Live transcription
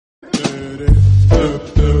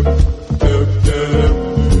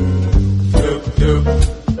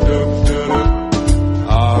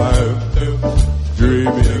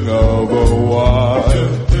Dreaming of a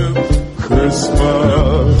white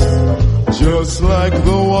Christmas, just like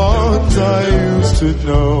the ones I used to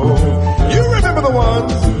know. You remember the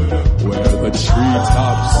ones where the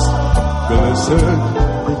treetops glisten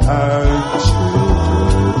and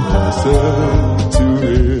children listen to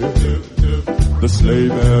hear the sleigh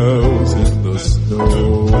bells in the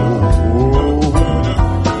snow.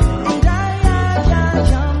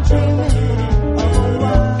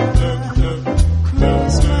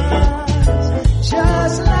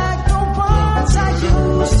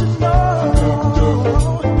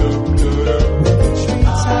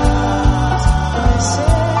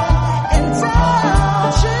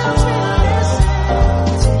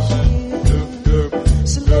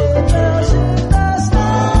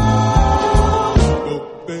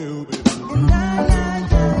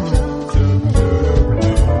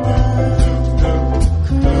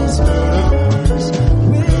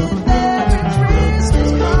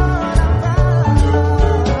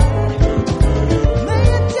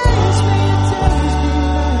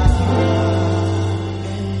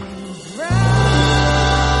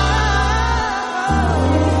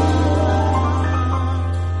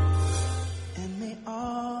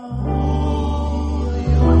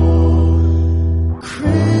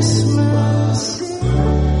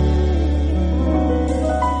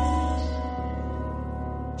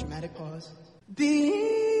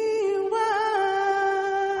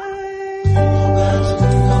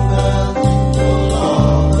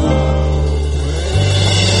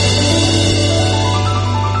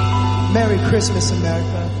 Christmas,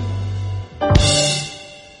 America.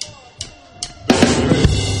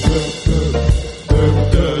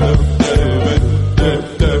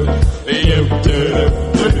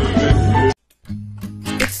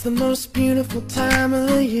 It's the most beautiful time of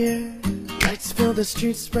the year. Lights fill the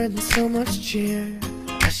streets, spreading so much cheer.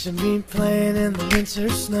 I should be playing in the winter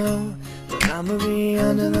snow, but I'ma be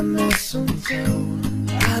under the mistletoe.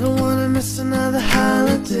 I don't wanna miss another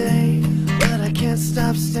holiday, but I can't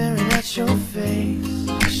stop staring at your face.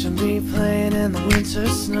 I should be playing in the winter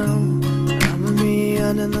snow, but I'ma be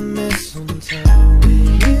under the mistletoe.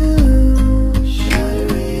 With you,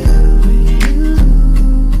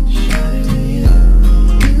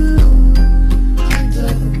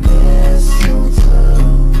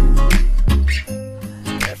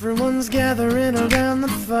 everyone's gathering around the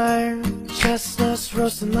fire, chestnuts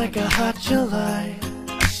roasting like a hot July.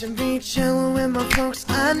 I should be chilling with my folks,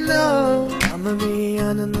 I know. I'ma be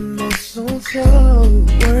under the mistletoe.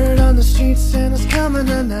 Word on the street, Santa's coming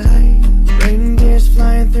tonight. Reindeers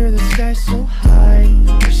flying through the sky so high.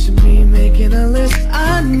 I should be making a list,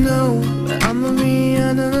 I know, but I'ma be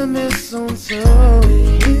under the mistletoe.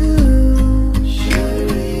 With you.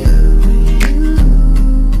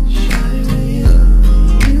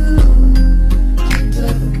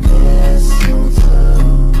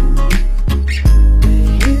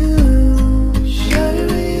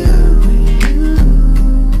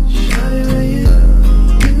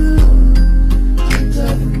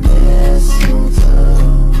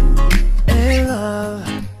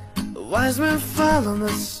 Follow the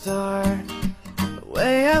star, the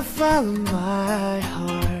way I follow my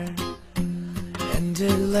heart, and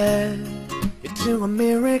it led you to a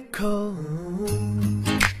miracle.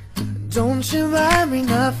 Don't you buy me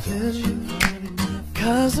nothing,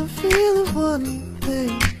 'cause I'm feeling one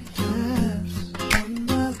thing, yes, on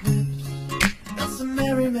my lips. That's a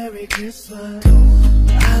merry, merry Christmas.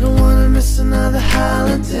 I don't wanna miss another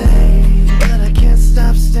holiday, but I can't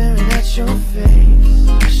stop staring at your face.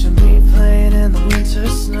 I should be playing in the winter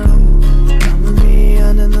snow, I'ma be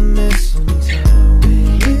under the mistletoe.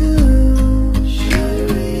 With you,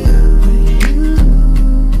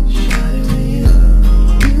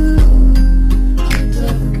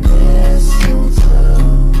 under the mistletoe.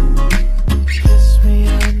 Kiss me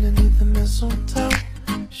underneath the mistletoe.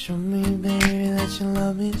 Show me, baby, that you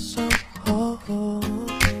love me so. Oh, oh,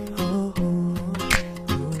 oh, oh.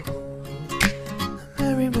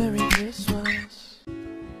 Merry, Merry Christmas.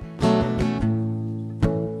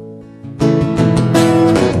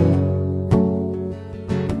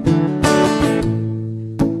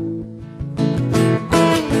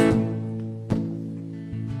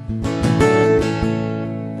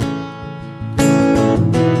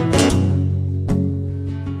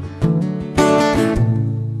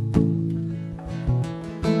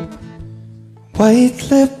 White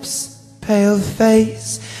lips, pale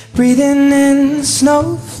face, breathing in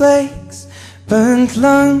snowflakes, burnt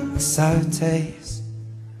lungs, sour taste.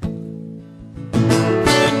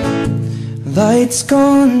 Lights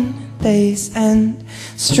gone, days end,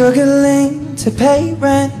 struggling to pay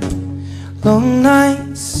rent. Long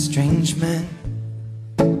nights, strange men.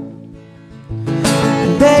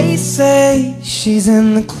 They say she's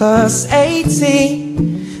in the class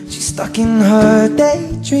 18. She's stuck in her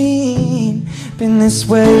daydream. Been this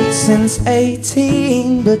way since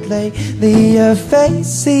 18, but lately her face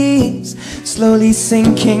seems slowly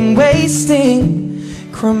sinking, wasting,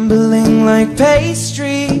 crumbling like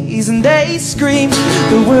pastries. And they scream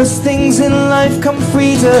the worst things in life come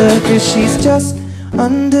free to her, 'cause she's just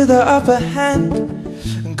under the upper hand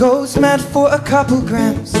and goes mad for a couple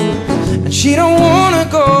grams. And she don't wanna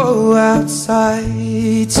go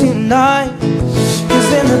outside tonight, 'cause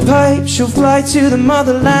in the pipe she'll fly to the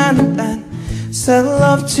motherland and sell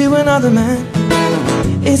love to another man.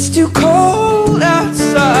 It's too cold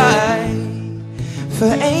outside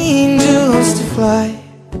for angels to fly,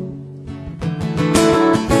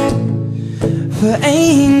 for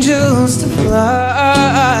angels to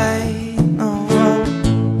fly. Oh.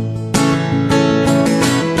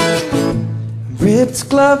 Ripped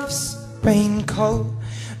gloves, raincoat,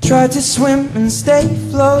 tried to swim and stay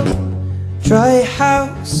afloat. Dry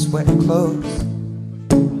house, wet clothes,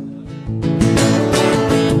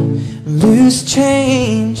 loose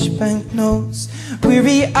change, banknotes,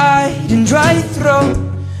 weary-eyed and dry throat.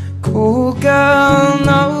 Cool girl,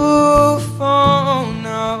 no phone,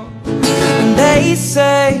 no. And they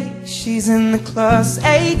say she's in the class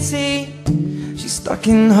 18. She's stuck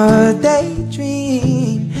in her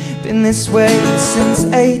daydream. Been this way since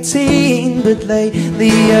 18, but lately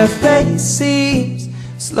her face seems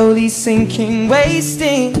slowly sinking,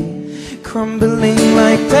 wasting, crumbling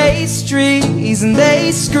like pastries. And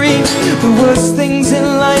they scream the worst things in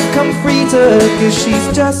life come free to her, 'cause she's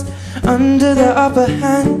just under the upper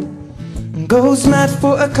hand and goes mad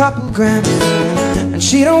for a couple grams. And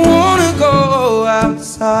she don't wanna go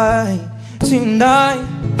outside tonight,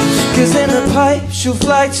 'cause in the pipe she'll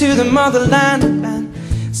fly to the motherland and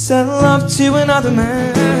sell love to another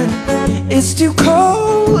man. It's too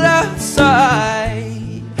cold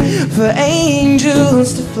outside for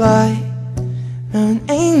angels to fly. Now an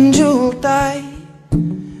angel died,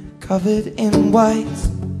 covered in white,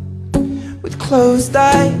 with closed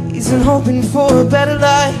eyes and hoping for a better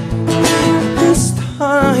life. This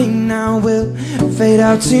time now we'll fade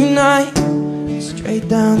out tonight, straight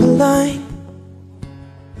down the line,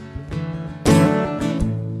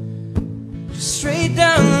 straight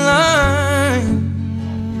down the line.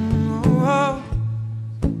 Oh,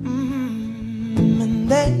 and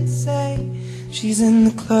they say she's in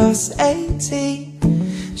the class 18.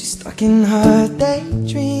 She's stuck in her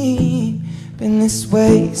daydream. Been this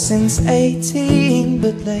way since 18,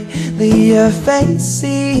 but lately her face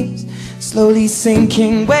seems slowly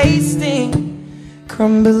sinking, wasting,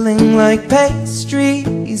 crumbling like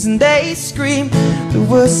pastries. And they scream the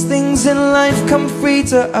worst things in life come free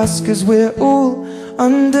to us, 'cause we're all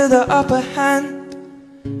under the upper hand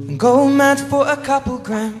and go mad for a couple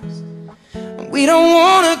grams. We don't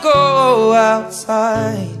wanna go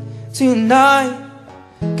outside tonight,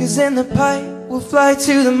 'cause in the pipe we'll fly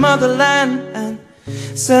to the motherland and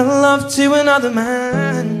sell love to another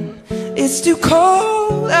man. It's too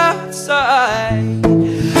cold outside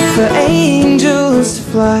for angels to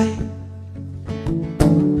fly,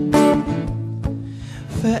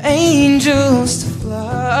 for angels to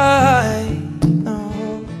fly,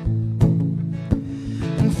 oh,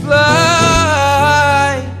 and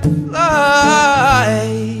fly, fly,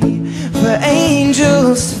 for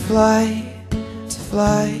angels to fly, to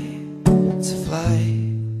fly, to fly,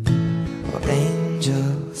 for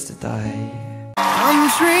angels to die. I'm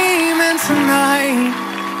dreaming tonight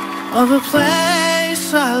of a place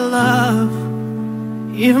I love,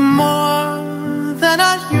 even more than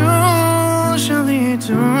I usually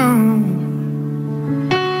do.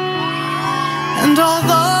 And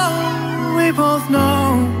although we both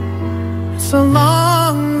know it's a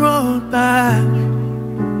long road back,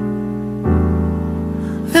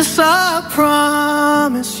 this I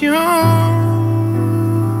promise you.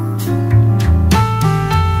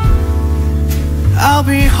 I'll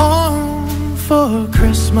be home for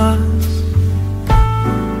Christmas.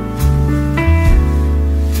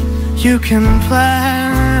 You can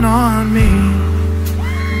plan on me.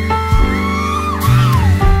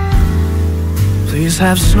 Please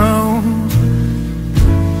have snow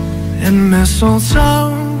and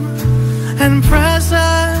mistletoe and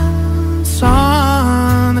presents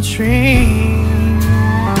on the tree.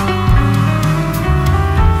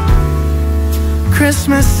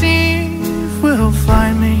 Christmas Eve will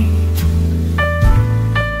find me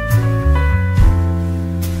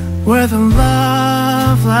where the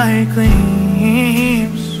love lies light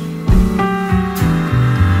gleams.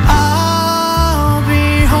 I'll be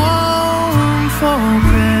home for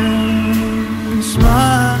Christmas,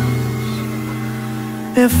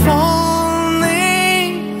 if only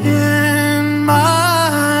in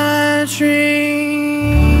my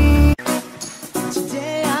dream.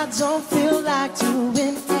 Today I don't feel like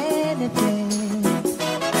doing anything.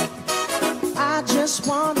 I just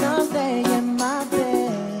wanna lay in my bed.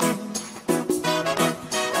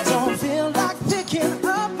 I don't feel like picking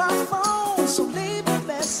up my phone, so leave a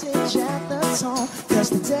message at the tone. Cause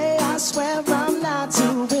today I swear I'm not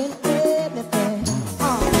doing anything.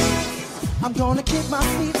 I'm gonna kick my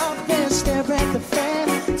feet up and stare at the fan.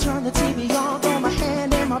 Turn the TV on, throw my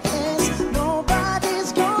hand in my pants.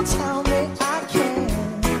 Nobody's gonna tell me I can't.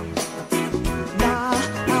 Nah,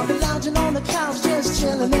 I'll be lounging on the couch, just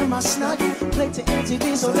chilling in my snuggie. Play to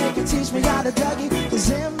MTV so they can teach me how to Dougie. Cause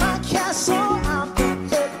in my castle I'm the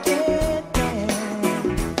wicked man.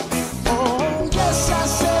 Oh yes, I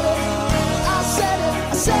said it, I said it,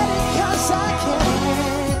 I said it cause I can.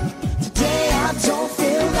 Today I don't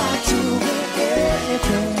feel like doing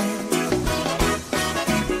anything.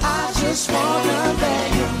 I just wanna lay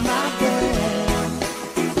in my bed.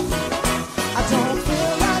 I don't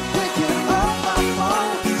feel like picking up my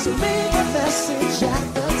phone, so leave a message at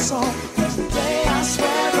the tone. Cause today I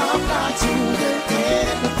swear I'm not doing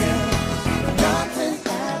anything. Nothing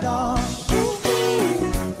at all.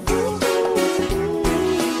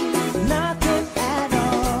 Nothing at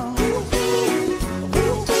all.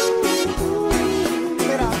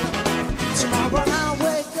 Get up. Tomorrow I'll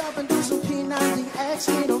wake up and do some P90X.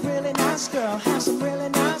 Meet a really nice girl, have some really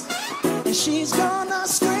nice, and she's gonna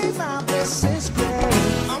scream out, this is great.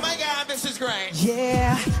 Oh my God, this is great.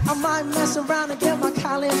 Yeah, I might mess around and get my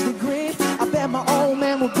college degree. I bet my old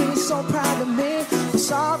man will be so proud of me. But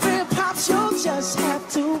sorry, Pops, you'll just have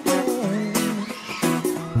to wait.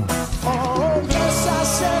 Oh, yes, I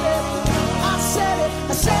said it, I said it,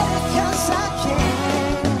 I said it cause I can.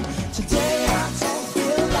 Today I don't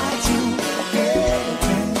feel like doing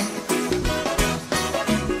anything.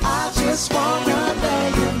 I just wanna lay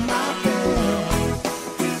in my bed.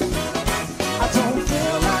 I don't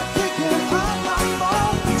feel like picking up my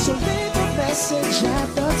phone, so leave a message at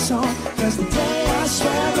the tone. Cause today I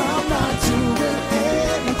swear I'm not doing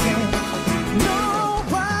anything. No,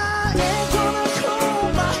 I ain't gonna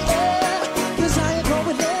comb my hair, cause I ain't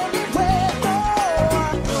going anywhere.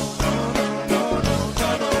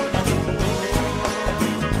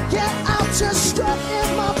 Yeah, I'll just strut in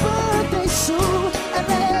my birthday suit and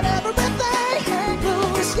let everything hang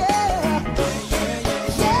loose, yeah.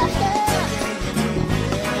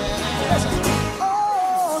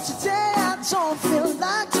 Oh, today I don't feel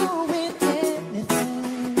like doing anything.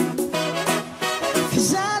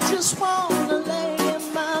 Cause I just wanna lay in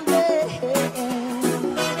my bed.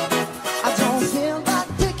 I don't feel like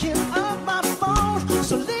picking up my phone,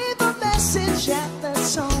 so leave a message at the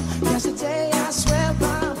tone. Cause today I swear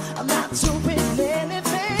I'm not doing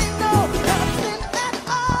anything. No, nothing at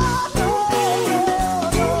all. No, no,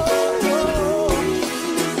 no,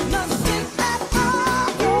 nothing at all.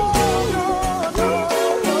 No, no, no,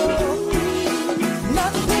 no,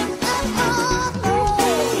 nothing at all. No,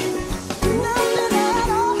 nothing at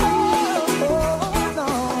all. No,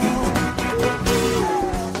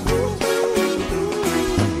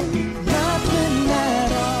 nothing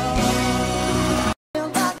at all.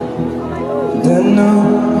 Don't know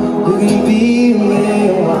you're gonna be away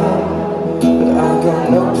a while, but I got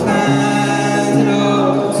no plans at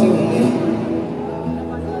all to leave.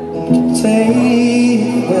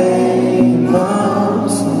 Take away my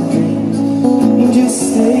hopes and dreams and just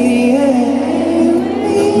stay with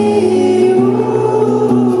me.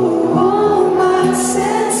 All my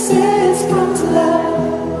senses come to life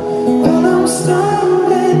when I'm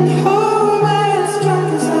stumbling home as drunk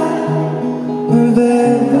as I have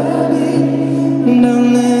ever been. And I'll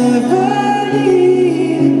never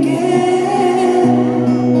leave again.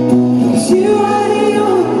 'Cause you are the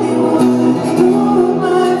only one who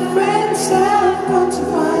my friends have got to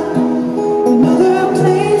find another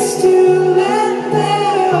place to let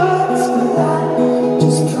their hearts collide.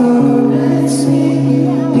 Just promise me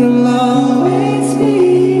you'll always be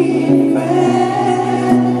a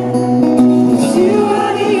friend. 'Cause you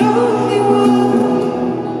are the only one.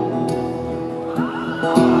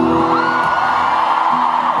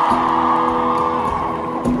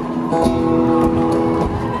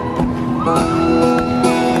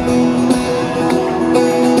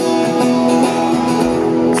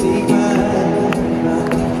 Take my hand,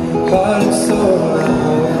 heart and soul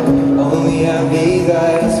now. Only have these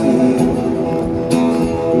eyes for you.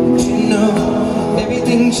 But you know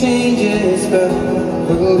everything changes, but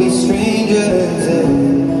we'll be strangers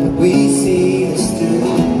if we see this through.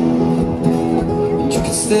 You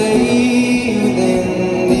can stay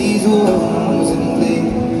within these walls and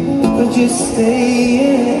leave, but just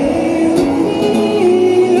stay in.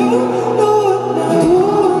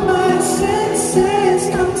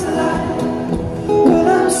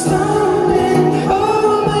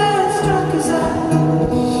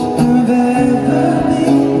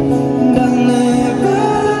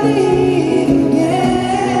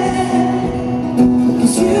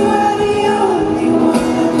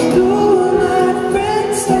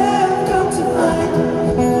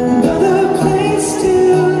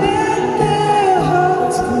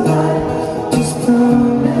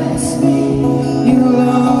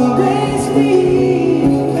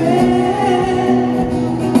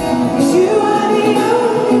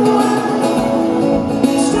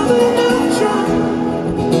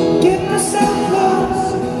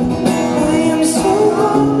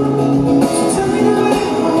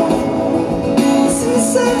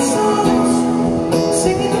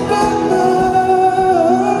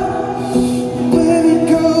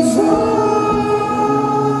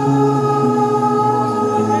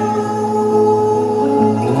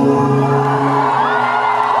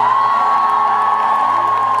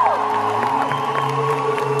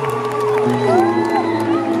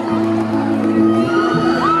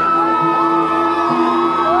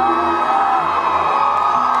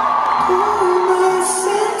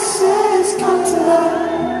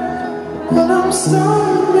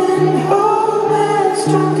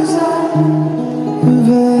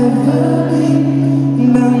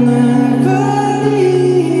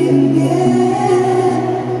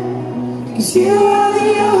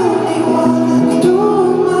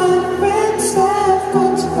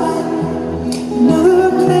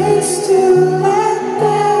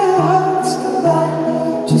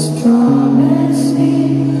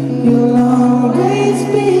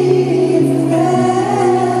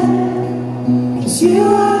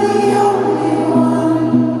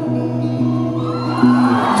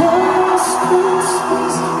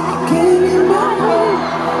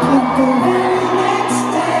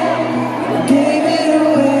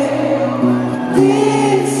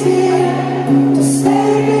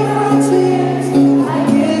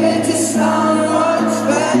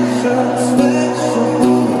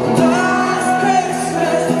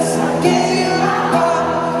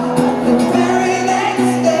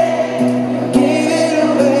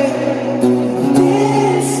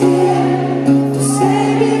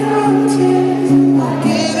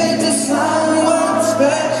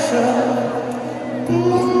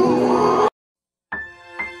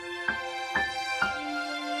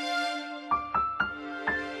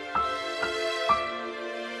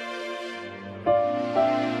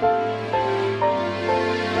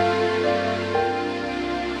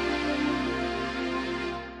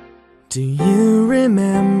 Do you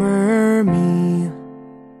remember me?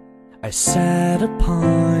 I sat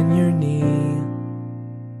upon your knee.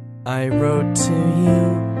 I wrote to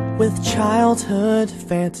you with childhood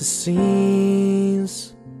fantasies.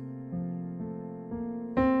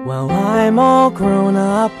 Well, I'm all grown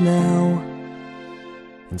up now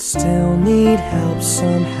and still need help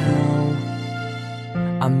somehow.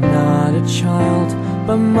 I'm not a child,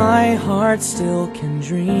 but my heart still can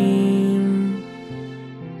dream.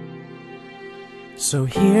 So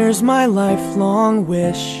here's my lifelong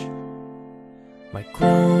wish, my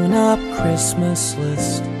grown-up Christmas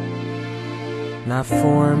list. Not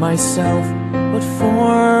for myself, but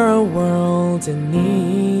for a world in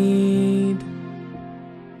need.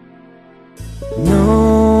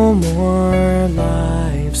 No more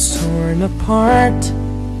lives torn apart.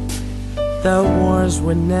 The wars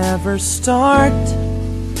would never start,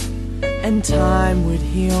 and time would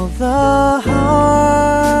heal the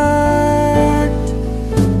heart.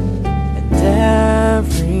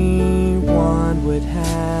 Everyone would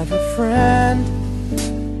have a friend,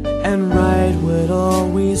 and right would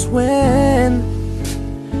always win,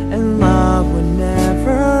 and love would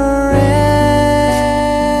never end.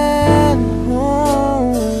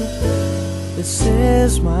 Oh, this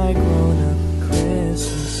is my grown-up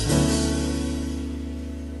Christmas list.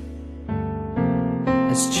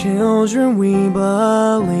 As children we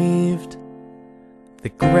believed the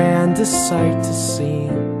grandest sight to see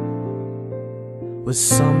was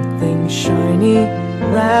something shiny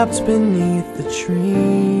wrapped beneath the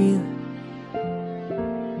tree.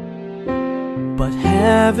 But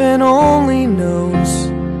heaven only knows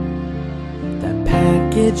that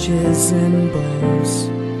packages and bows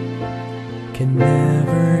can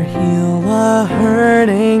never heal a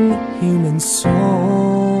hurting human soul.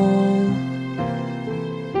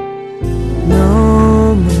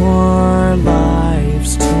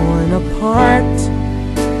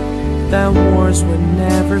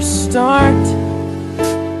 start,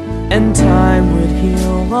 and time would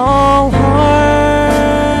heal all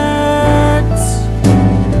hearts,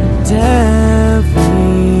 and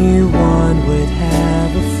everyone would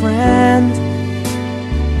have a friend,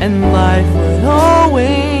 and life would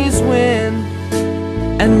always win,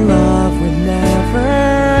 and love would never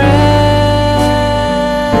end.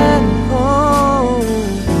 Oh,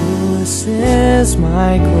 this is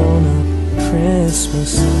my grown-up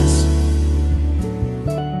Christmas list.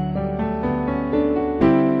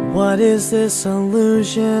 What is this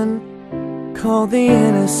illusion called the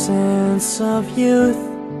innocence of youth?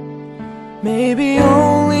 Maybe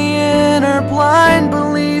only in our blind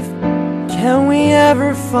belief can we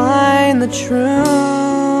ever find the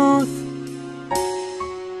truth.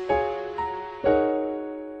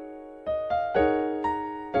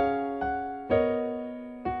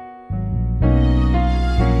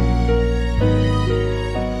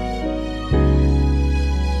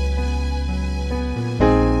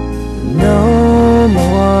 No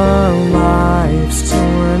more lives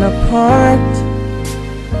torn apart,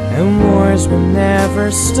 and wars would never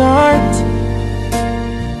start,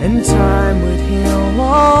 and time would heal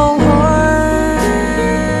all hearts,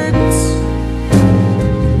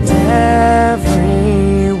 and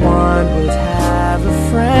everyone would have a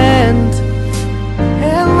friend,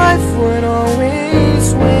 and life would always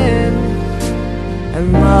win, and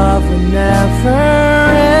love would never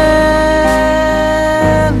end.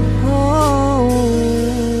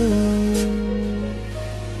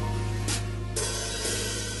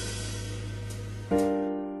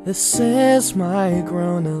 This is my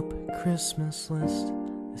grown-up Christmas list.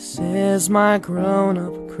 This is my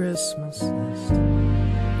grown-up Christmas list.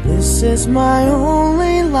 This is my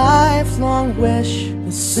only lifelong wish.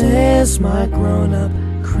 This is my grown-up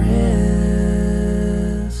Christmas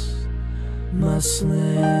list.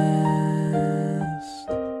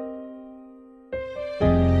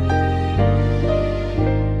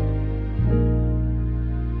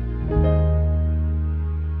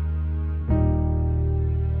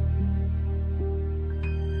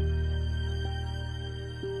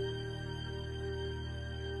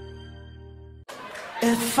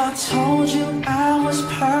 If I told you I was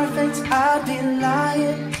perfect, I'd be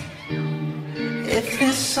lying. If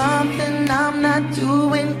there's something I'm not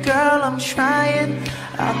doing, girl, I'm trying.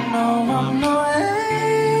 I know I'm no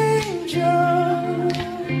angel,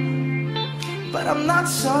 but I'm not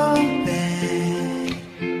so bad.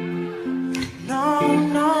 No,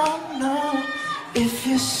 no, no. If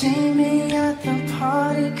you see me at the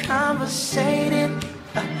party conversating,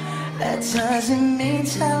 that doesn't mean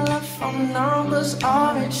telephone numbers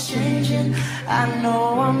are exchanging. I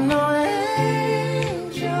know I'm no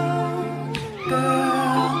angel,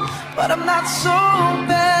 girl, but I'm not so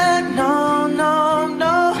bad. No, no,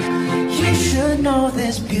 no. You should know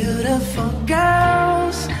there's beautiful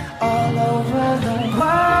girls all over the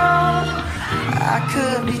world I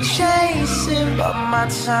could be chasing, but my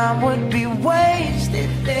time would be wasted.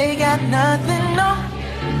 They got nothing on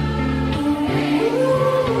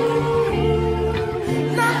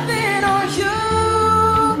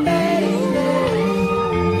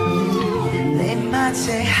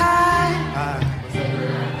say hi.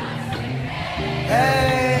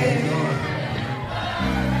 Hey,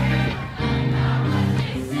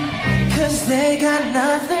 'cause they got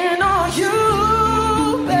nothing on you,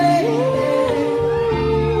 baby.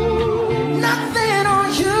 Nothing on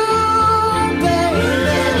you, baby.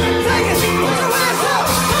 Take it. Put your hands up.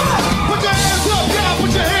 Come on. Put your hands up, y'all.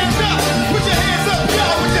 Put your hands up. Put your hands up,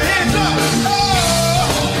 y'all. Put your hands up.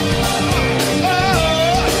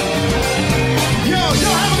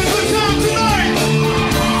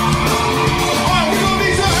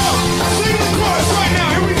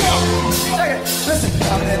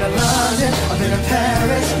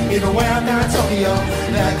 Even when I'm down in Tokyo,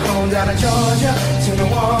 back home down in Georgia, to New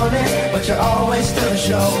Orleans, but you're always still a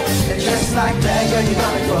show. And just like that, girl, you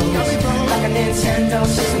got me close, like a Nintendo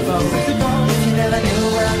 64. If you never knew,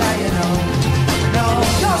 well, now you know. No,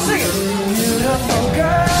 y'all sing it. Beautiful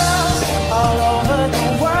girls all over the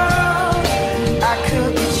world I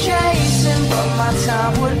could be chasing, but my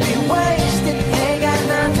time would be wasted. They got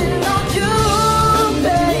nothing on you,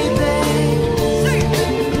 baby.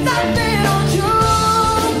 Nothing on you.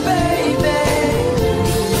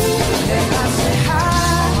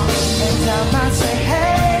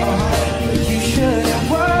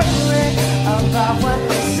 About what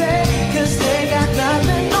they say, 'cause they got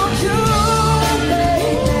nothing on you,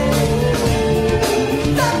 baby.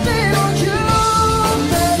 Nothing on you,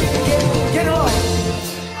 baby. Get it on.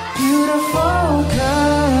 Beautiful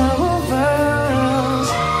girl.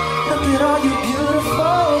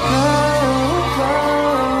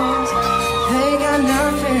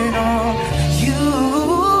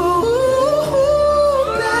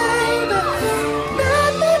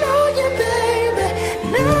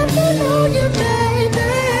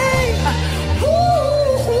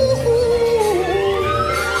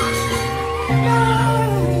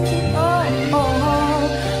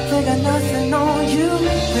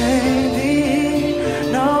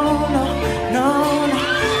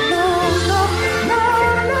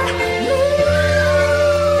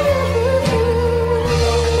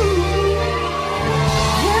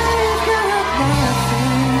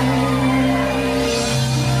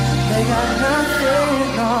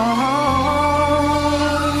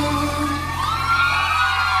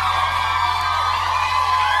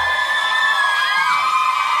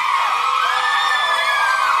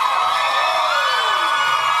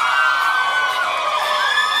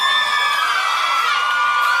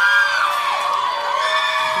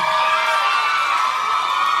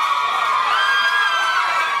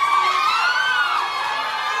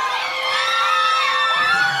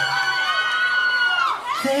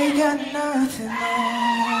 they got nothing on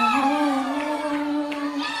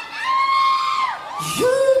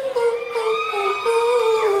you.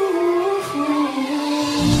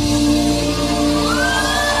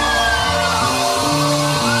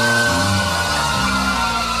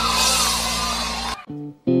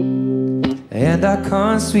 And I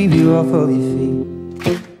can't sweep you off of your feet.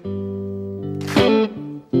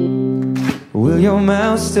 Will your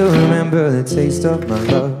mouth still remember the taste of my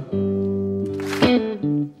love?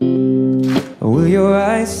 Or will your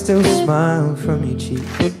eyes still smile from your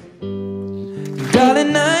cheeks?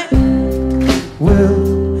 Darling, I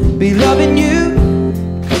will be loving you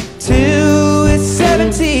till it's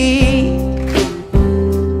 17.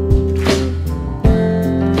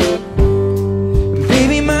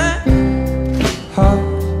 Baby, my heart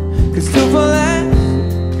could still fall as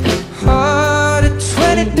hard at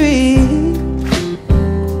 23.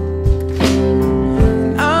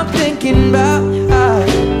 And I'm thinking about how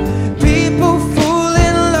people fall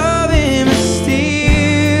in love in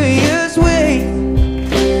mysterious ways,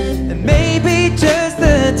 and maybe just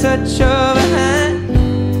the touch of a hand.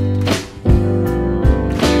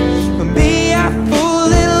 For me, I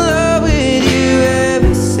fall in love with you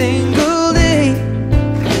every single day,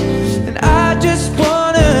 and I just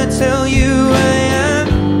wanna tell you I am.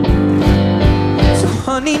 So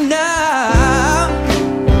honey, now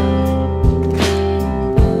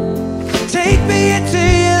take me into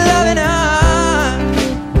your loving arms,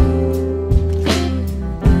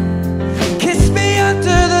 kiss me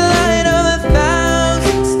under the light of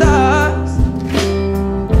 1,000 stars,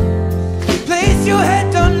 place your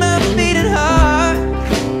head on my beating heart.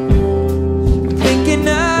 I'm thinking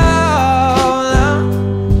out loud,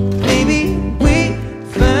 maybe we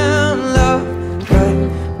found love right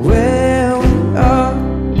where we are.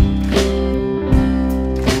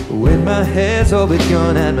 When my hair's all but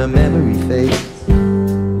gone and my memory fades,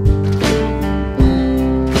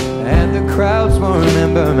 and the crowds won't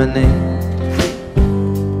remember my name.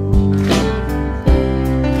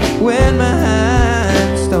 When my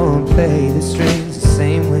hands don't play the strings the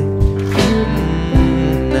same way,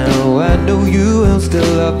 now I know you will still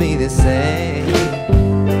love me the same.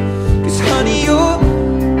 'Cause honey, your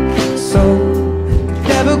soul can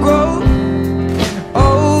never grow.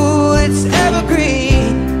 Oh, it's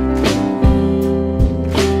evergreen.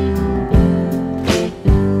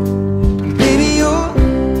 Baby, your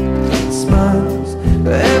smile's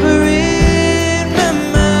forever in my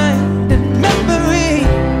mind and memory.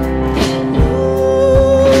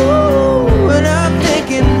 Ooh, and I'm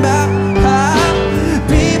thinking about how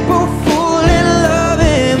people fall in love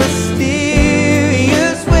in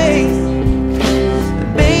mysterious ways. And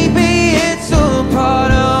maybe it's all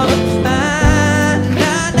part of a plan.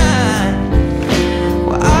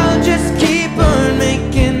 Well, I'll just keep on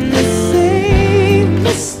making the same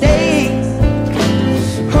mistakes,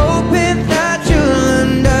 hoping that you'll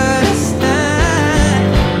understand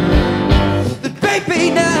that, baby,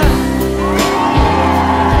 now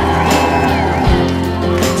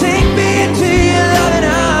take me into your loving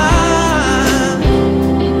arms,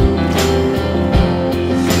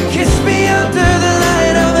 kiss me under the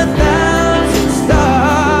light of 1,000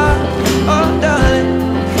 stars. Oh, darling,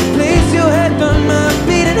 place your head on my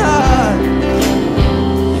beating heart.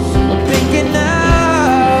 I'm thinking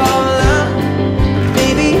out loud,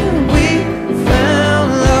 maybe we found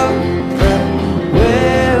love right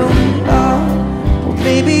where we are. Or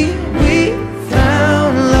maybe we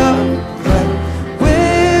found love right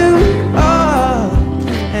where we are.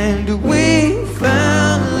 And we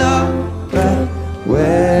found love right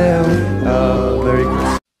where we are. Very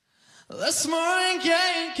good. This morning,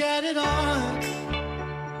 can't get it on.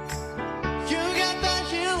 You got that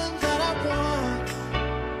healing that I want,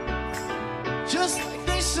 just like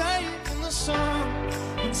they say in the song.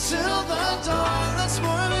 Until the dawn, this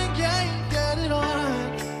morning, can't get it on.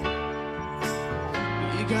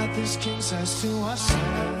 We got this king size to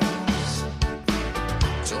ourselves,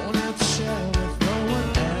 don't have to share with no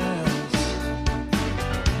one else.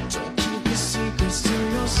 Don't keep your secrets to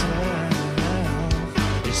yourself.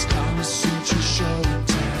 It's Kama Sutra show and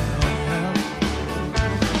tell.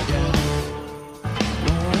 Yeah.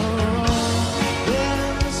 Oh,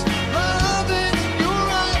 there's love in your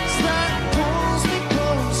eyes that pulls me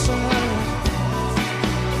closer.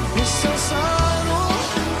 It's so subtle,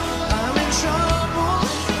 I'm in trouble.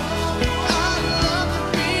 I love to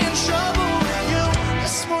be in trouble with you.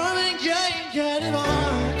 This morning, yeah,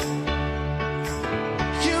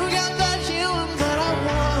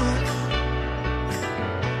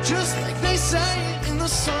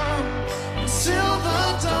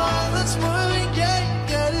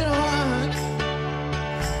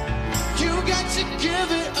 to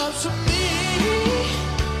give it up to me.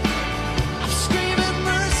 I'm screaming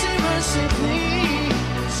mercy, mercy,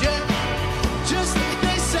 please. Yeah, just like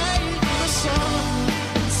they say in the song.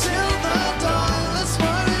 Till the dawn, let's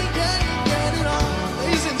run and get it on.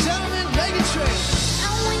 Ladies and gentlemen, Megan Train.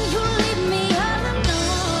 And when you leave me all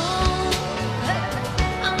alone,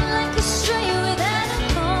 I'm like a stray without a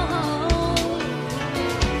home.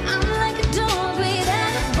 I'm like a dog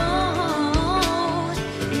without a bone.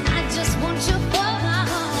 And I just want you for my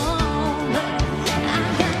home. I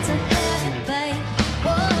got to have it, babe.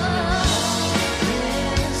 Whoa,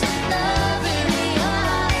 there's love in the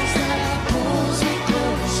eyes that pulls me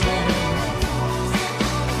closer.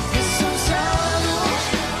 It's so sorrow,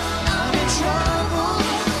 I'm in trouble,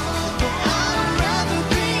 but I'd rather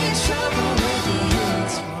be in trouble with you.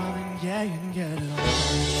 Let's run and get it on.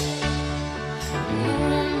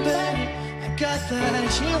 Baby, I got that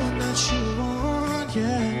healing that you want,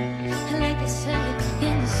 yeah. Like they say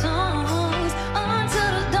in the songs, until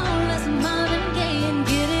the dawn, let's Marvin Gaye and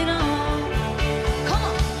get it on. Come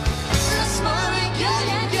on, Let's run and get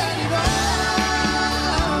it on.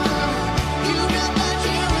 You got that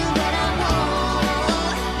healing that I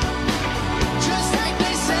want, just like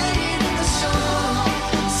they say it in the song.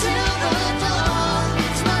 Till the dawn,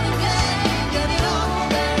 let's run and get it on,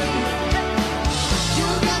 baby. You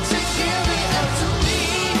got to give it up to me.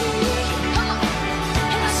 come on,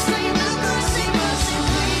 And I scream out mercy, mercy,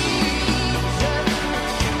 please.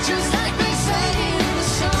 Just like they say in the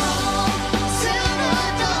song. Till the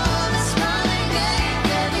dawn, let's run and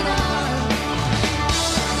get it on.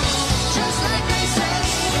 Just like they say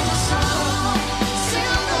in the song.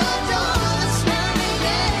 Till the dawn, let's run and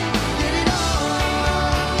get it on.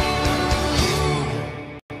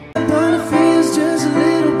 But it feels just a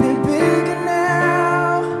little bit bigger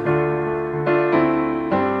now.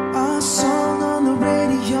 Our song on the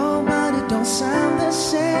radio, but it don't sound the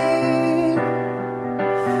same.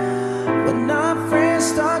 When our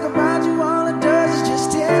friends talk about you, all it does is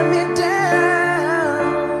just tear me down.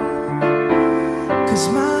 'Cause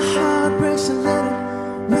my heart breaks a little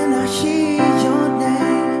when I hear your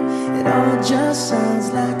name. It all just sounds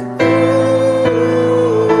like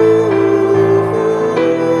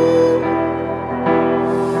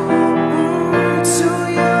too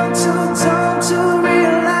young, too dumb to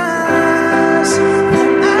realize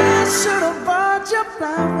that I should have bought your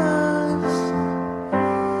flowers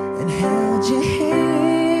and held your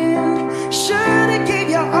hand. Should have gave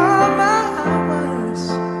you all my hours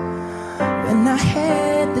when I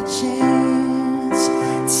had the chance.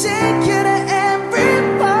 Take you to every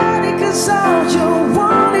party, 'cause all you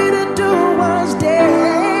wanted to do was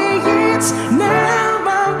dance. Now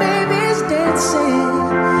my baby's dancing,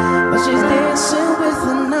 but she's dancing with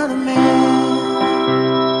another man.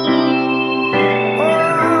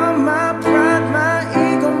 Oh, my pride, my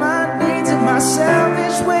ego, my needs, and my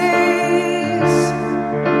selfish ways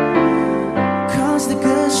caused a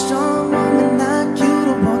good, strong woman like you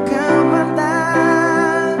to walk out my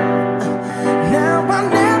life. Now I'll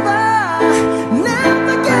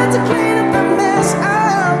never get to clean up the mess I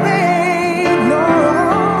made, no.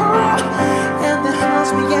 And that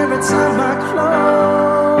haunts me every time I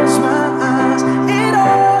close my eyes. It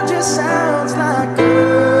all just sounds like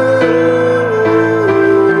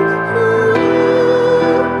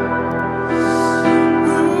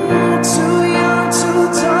too young, too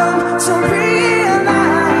dumb to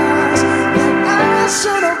realize that I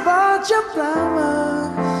should have bought your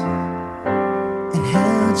flowers and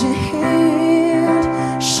held your hand.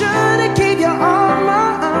 Should have gave you all my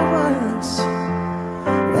hours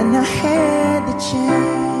when I had the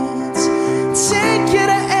chance. Take you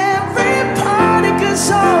to every party, 'cause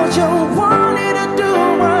all you wanted to do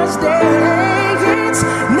was dance.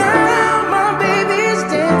 Now my baby's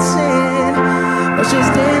dancing, but she's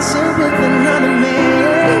dancing with another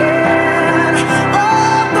man.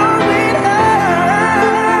 Although it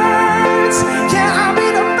hurts, can I be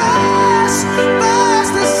the first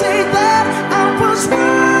to say that I was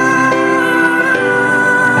wrong?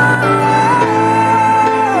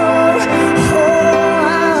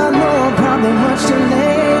 Oh, I know I'm probably much too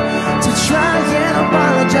late to try and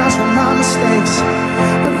apologize for my mistakes,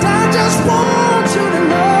 but I just want you to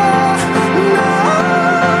know, no.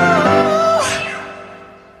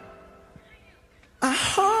 I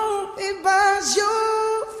hope he buys you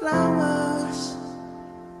flowers.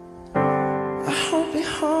 I hope he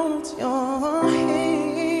holds your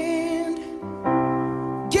hand.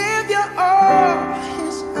 Give you all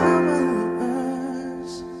his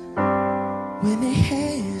hours when he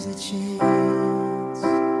has a chance.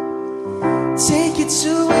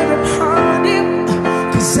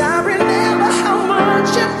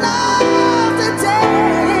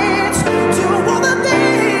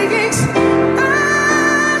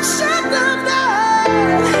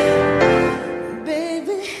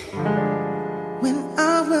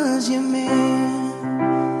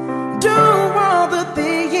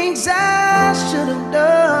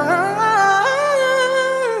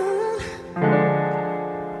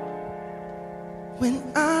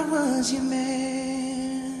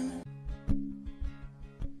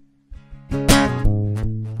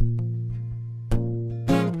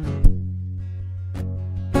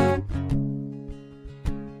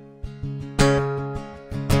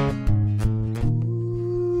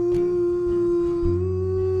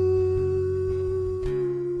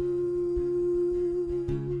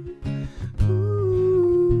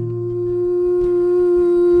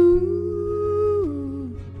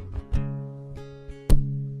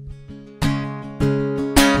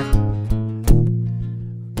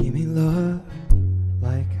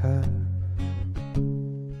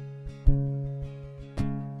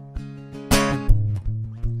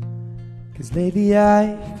 'Cause lately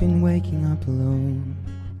I've been waking up alone.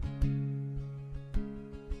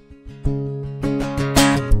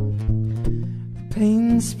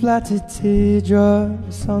 Pain splattered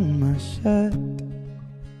teardrops on my shirt.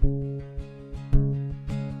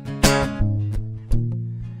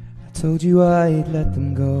 I told you I'd let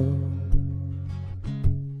them go,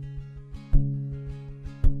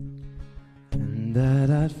 and that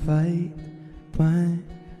I'd fight my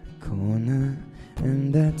corner,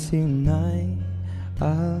 and that tonight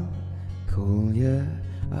I'll call you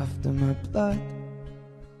after my blood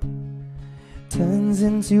turns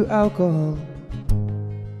into alcohol.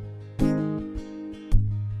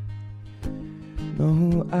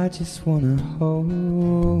 No, I just wanna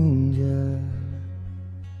hold you.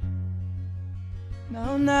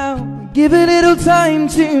 Now, give a little time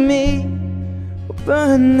to me. We'll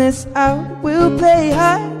burn this out, we'll play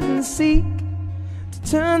hide and seek to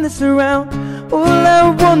turn this around. All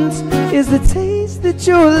I want is the taste that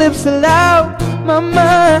your lips allow.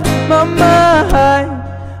 Mama,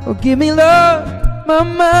 oh give me love.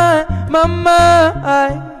 Mama,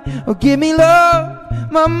 oh give me love.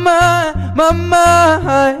 Mama,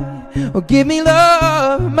 oh give me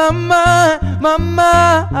love. Mama,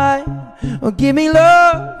 oh give me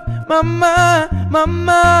love. Mama,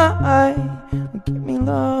 oh give me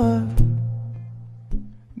love.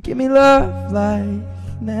 Give me love like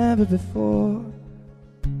never before.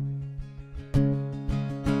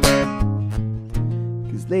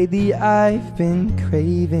 'Cause lately I've been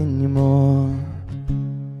craving you more.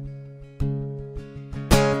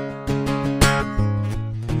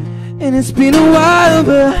 And it's been a while,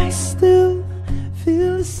 but I still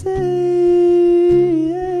feel the same.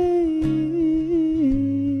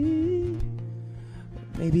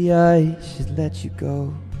 Maybe I should let you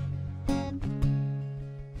go.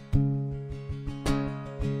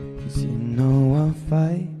 'Cause you know I'll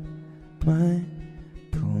fight my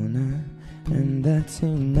corner, and that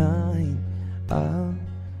tonight I'll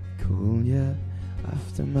call you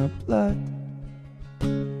after my blood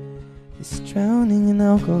is drowning in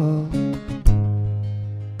alcohol.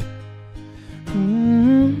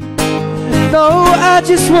 No, I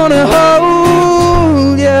just wanna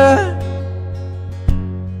hold ya.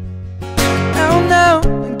 Now,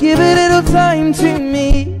 give a little time to me.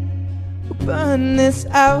 We'll burn this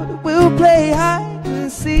out, we'll play hide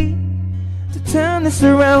and seek to turn this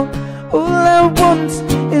around. All I want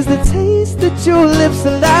is the taste that your lips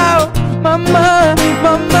allow. Mama,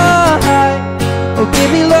 oh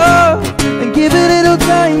give me love and give a little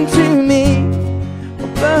time to me.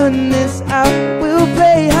 We'll burn this out, we'll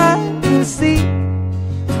play hide and seek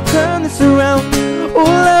to turn this around.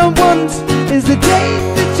 All I want is the taste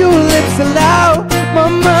that your lips allow.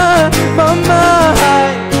 Mama,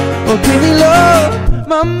 oh give me love.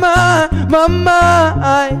 Mama,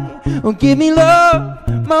 oh give me love.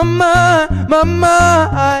 Mama,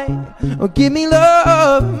 oh give me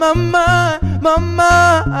love. Mama,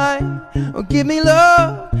 oh give me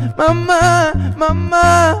love. Mama, oh give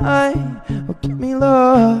me love. Oh give me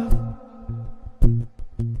love.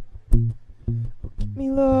 Give me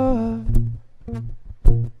love.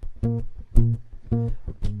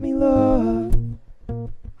 Give me love.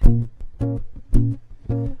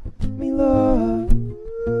 Give me love.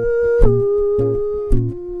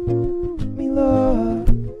 Give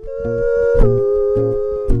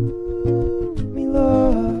me love. Give me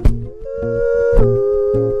love.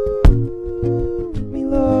 Give me love. Give me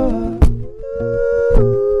love.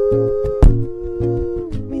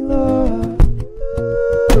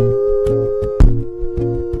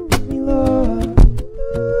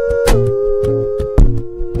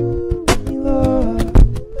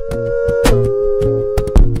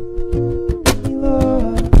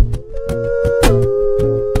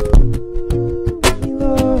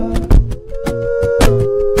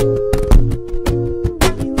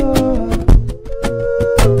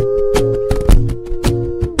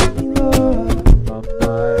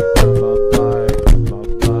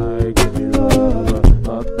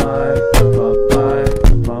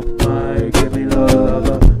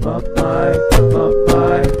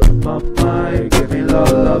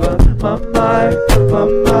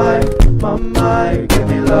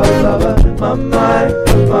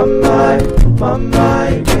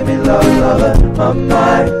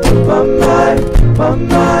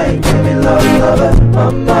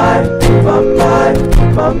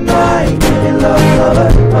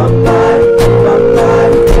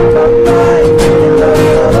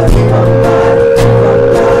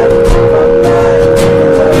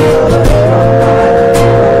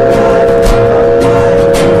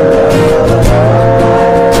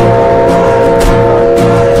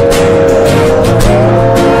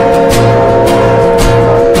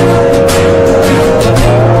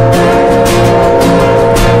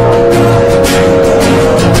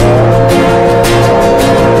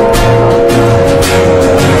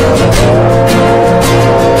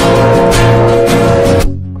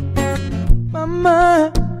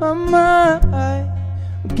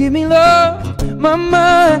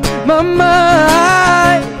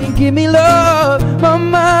 love, my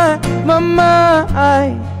mind, my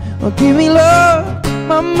mind. Oh, give me love,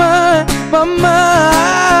 my mind, my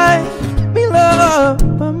mind. Give me love,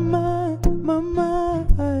 my mind, my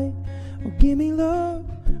mind. Oh, give me love,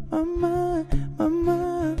 my mind, my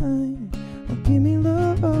mind. Oh, give me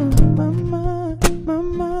love, my mind, my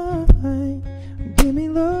mind. Give me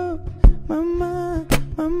love, my mind,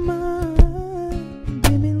 my mind.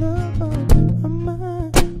 Give me love, my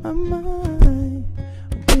mind, my mind.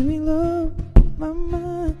 Give me love, my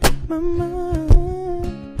mind, my mind.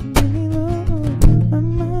 Give me love, my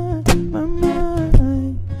mind, my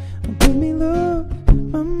mind. Give me love,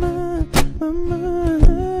 my mind, my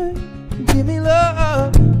mind. Give me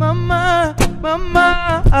love, my mind, my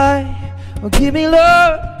mind. Oh, give me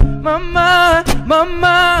love, my mind, my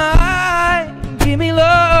mind. Give me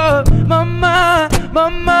love, my mind, my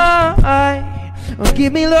mind. Oh,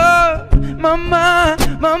 give me love, my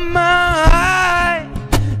mind, my mind.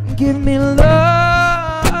 Give me love.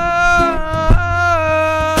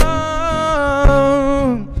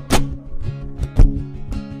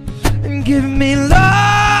 Give me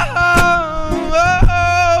love.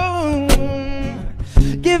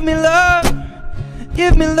 Give me love.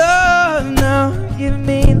 Give me love now. Give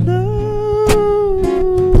me love.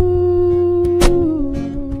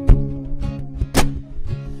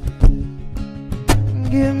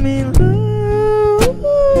 Give me love.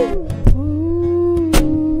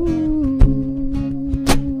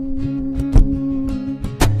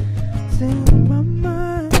 Sing my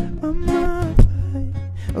mind, my mind.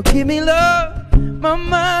 Oh, give me love, my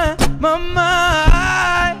mind, my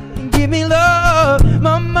mind. Give me love,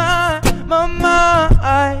 my mind, my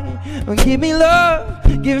mind. Oh, give me love,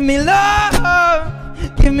 give me love,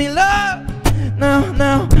 give me love. Now,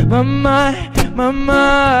 now, my mind, my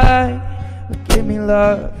mind. Oh, give me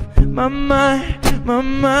love, my mind, my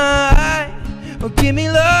mind. Oh, give me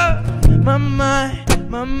love, my mind,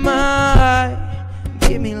 my mind.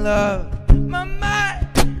 Give me love, my mind,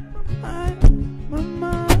 my mind, my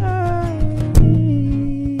mind.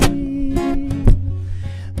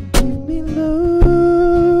 Give me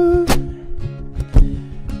love.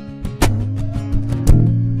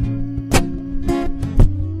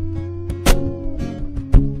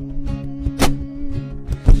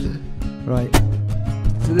 Right.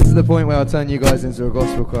 So this is the point where I'll turn you guys into a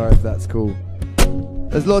gospel choir, if that's cool.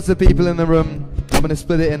 There's lots of people in the room. I'm going to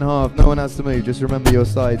split it in half. No one has to move. Just remember your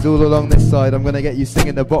sides. All along this side, I'm going to get you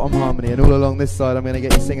singing the bottom harmony. And all along this side, I'm going to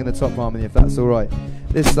get you singing the top harmony, if that's all right.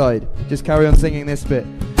 This side, just carry on singing this bit.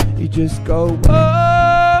 You just go,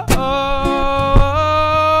 whoa,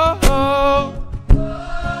 oh, oh, oh.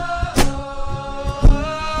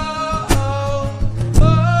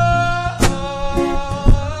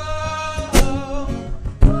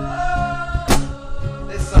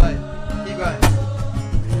 This side, keep going.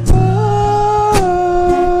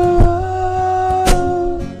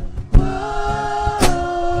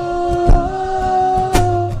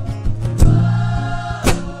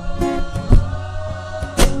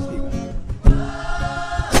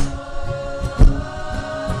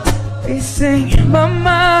 Sing my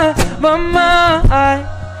mind, my mind.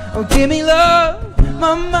 Oh, give me love,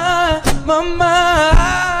 my mind, my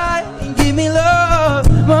mind. Give me love,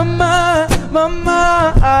 my mind, my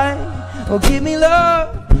mind. Oh, give me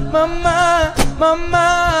love, my mind, my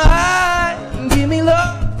mind. Give me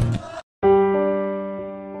love.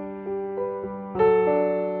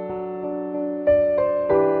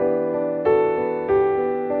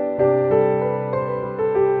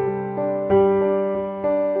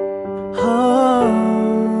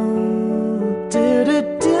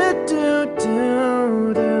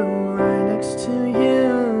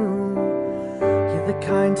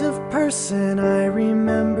 I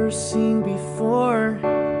remember seeing before.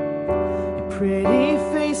 Your pretty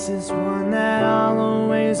face is one that I'll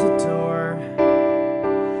always adore.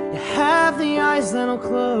 You have the eyes that'll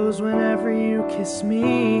close whenever you kiss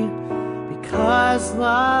me, because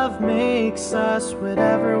love makes us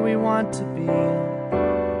whatever we want to be.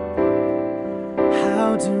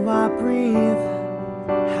 How do I breathe?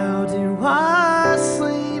 How do I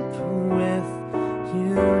sleep with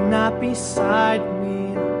you not beside me?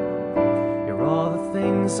 All the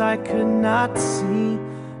things I could not see,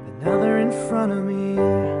 but now they're in front of me.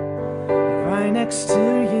 Right next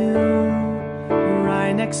to you,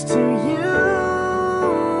 right next to you.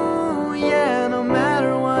 Yeah, no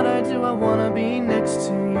matter what I do, I wanna be next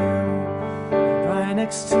to you. Right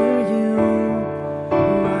next to you,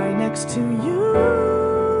 right next to you.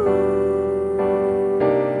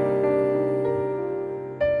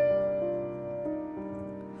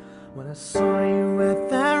 When I saw you at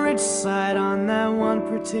that rich side on that one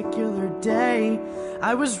particular day, I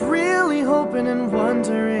I was really hoping and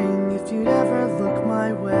wondering if you'd ever look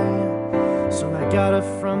my way. So I got up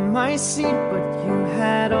from my seat, but you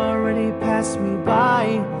had already passed me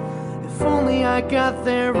by. If only I got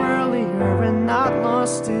there earlier and not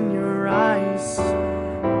lost in your eyes.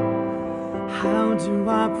 How do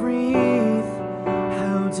I breathe?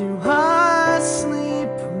 How do I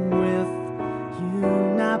sleep with you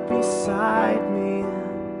not beside me?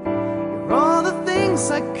 You're all the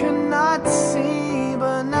things I could not see,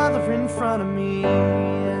 but now they're in front of me.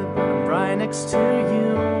 But I'm right next to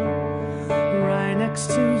you, right next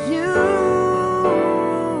to you.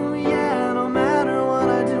 Yeah, no matter what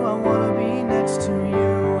I do, I wanna be next to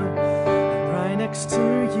you. Right next to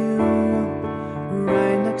you,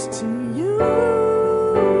 right next to you.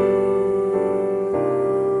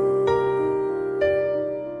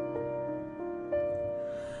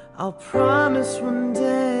 I'll promise one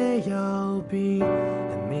day I'll be,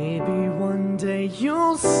 and maybe one day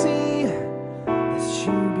you'll see that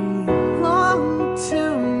you belong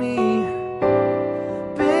to me.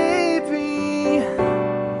 Baby,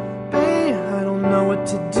 I don't know what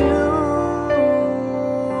to do,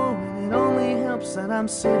 and it only helps that I'm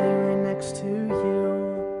sitting right next to you.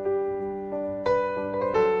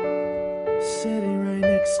 Sitting right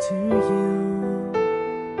next to you.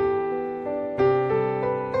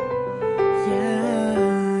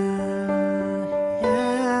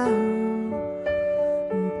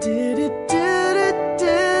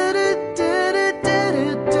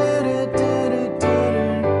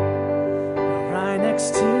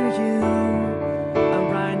 Next to you,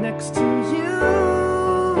 right next to you.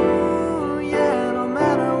 Yeah,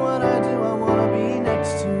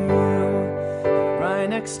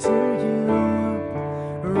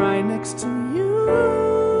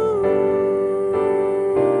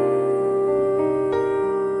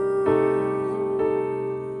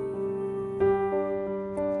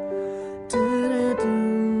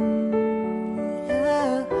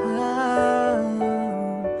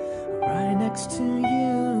 next to you.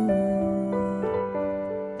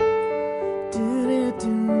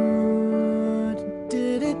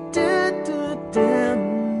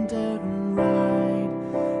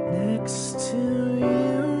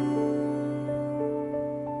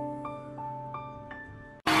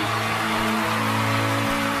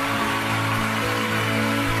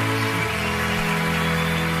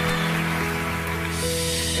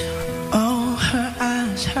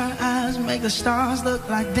 The stars look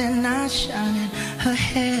like they're not shining. Her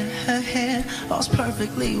hair all's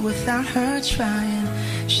perfectly without her trying.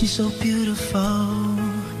 She's so beautiful,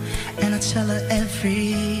 and I tell her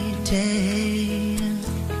every day.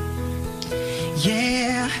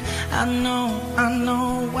 Yeah, I know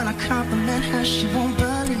when I compliment her she won't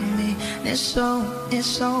believe me. It's so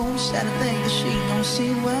sad to think that she don't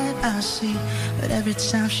see what I see. But every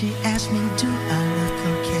time she asks me, do I look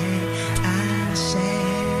okay, I say,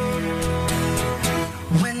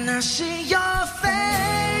 when I see your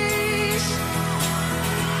face,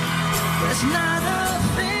 there's not a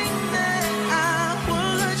thing that I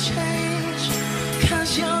would change. 'Cause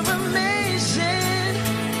you're amazing,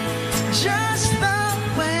 just the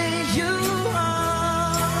way you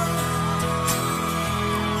are.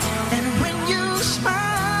 And when you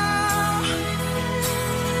smile,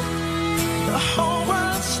 the whole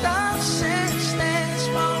world stops and stands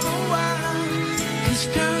for a while. 'Cause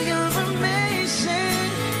girl, you're amazing,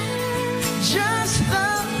 just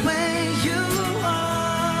the way you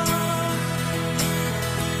are.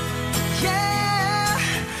 Yeah,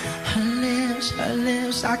 her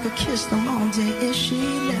lips, I could kiss them all day if she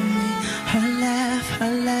let me. Her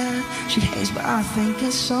laugh, she hates but I think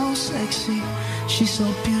it's so sexy. She's so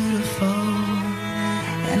beautiful,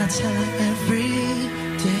 and I tell her every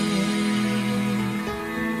day.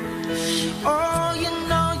 Oh, you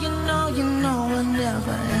know I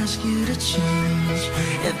never ask you to change.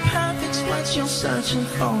 If perfect's what you're searching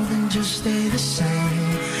for, then just stay the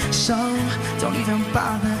same. So don't even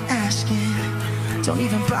bother asking,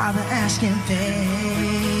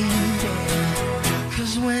 babe.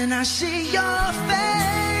 'Cause when I see your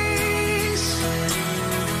face,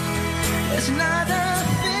 there's not a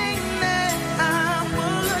thing that I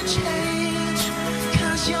would change.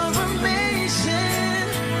 'Cause you're amazing,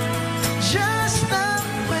 just the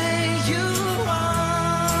way you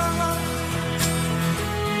are.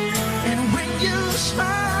 And when you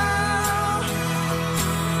smile,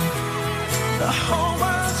 the whole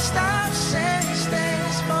world stops and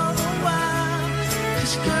stares for a while.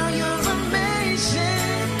 'Cause girl, you're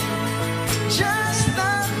amazing, just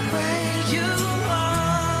the way you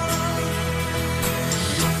are.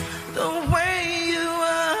 The way you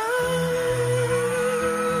are.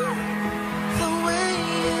 The way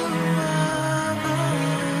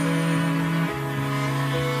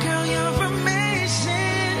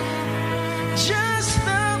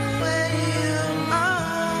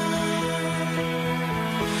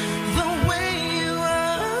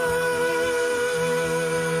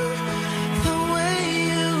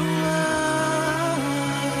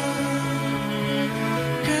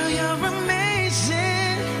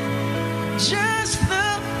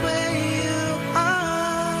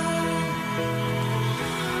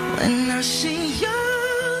When I see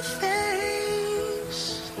your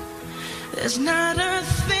face, there's not a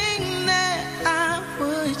thing that I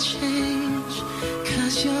would change,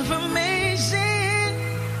 'cause you're amazing,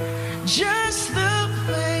 just the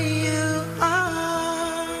way you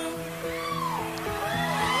are.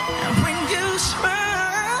 And when you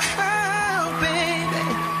smile, baby,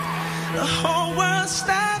 the whole world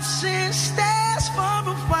stops and stares for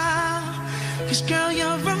a while. 'Cause girl,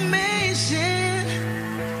 you're amazing,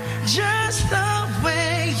 just the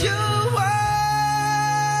way you are.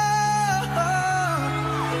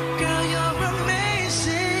 Girl, you're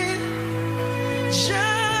amazing,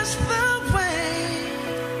 just the way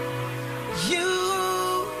you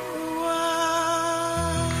are.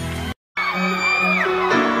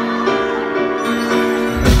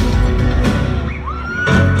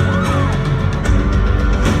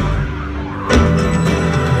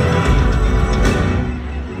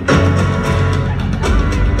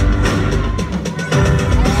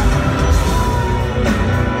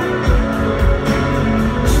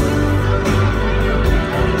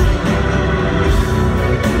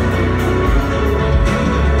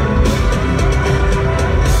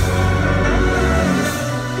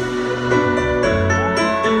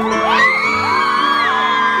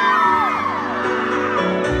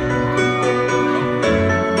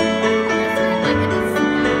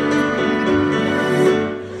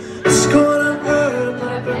 It's gonna hurt, but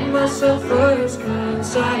I put myself first,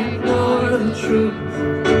 'cause I ignore the truth.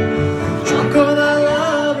 Drunk on that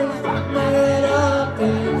love and fuck my head up,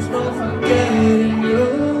 there's no forgetting you.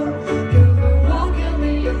 You were walking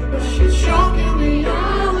me, but she's choking me. I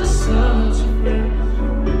was such a mess.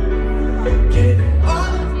 Gave you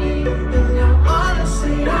all of me, and now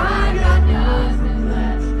honestly I got nothing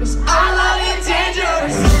left, 'cause I love you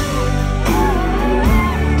dangerously.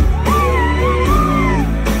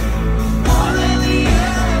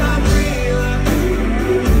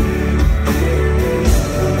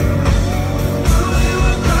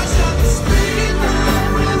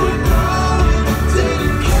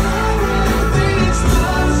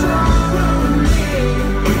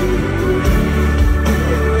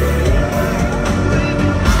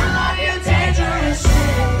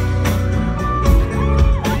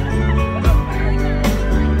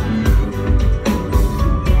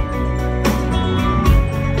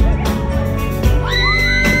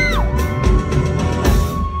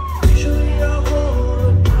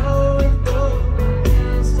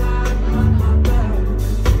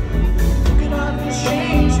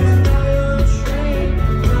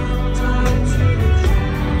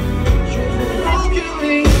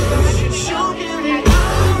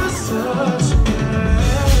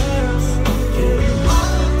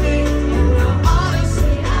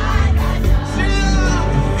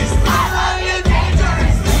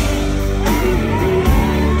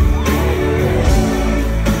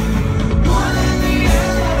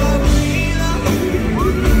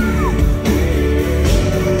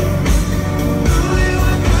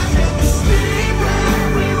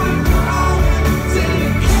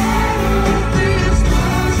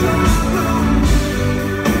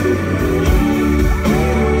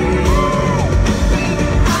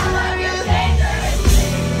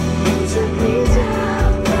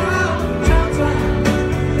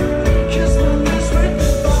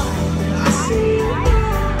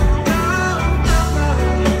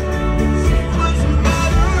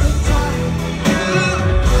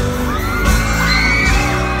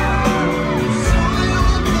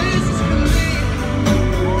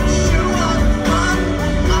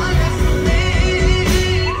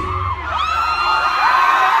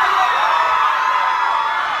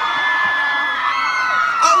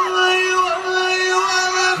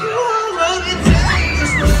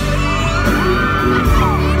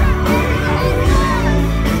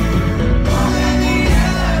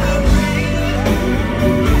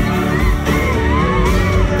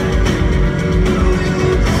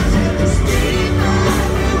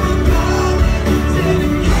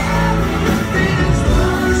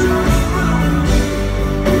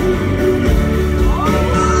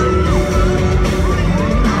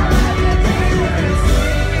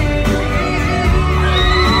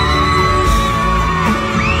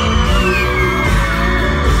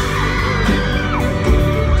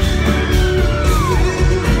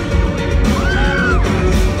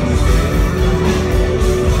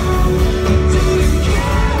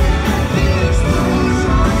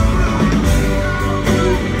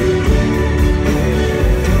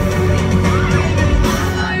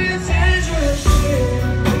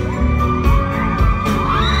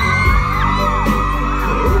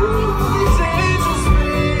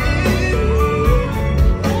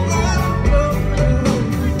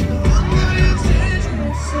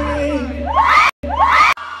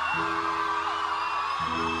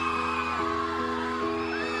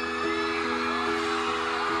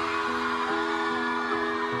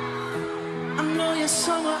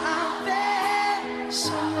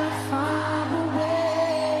 somewhere far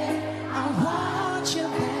away. I want you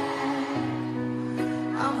back.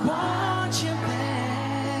 I want you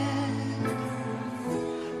back.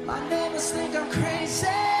 My neighbors think I'm crazy.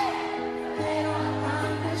 They don't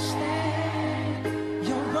understand.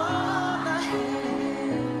 You're all I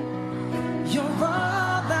have. You're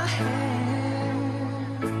all I have.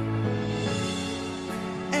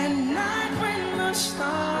 At night when the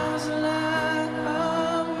stars light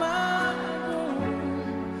up my room,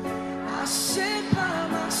 I sit by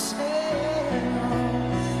myself,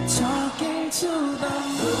 talking to the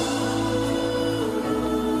moon,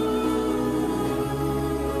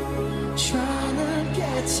 trying to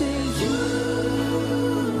get to you.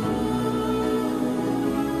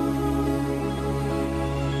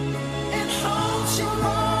 And hold you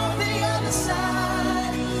on the other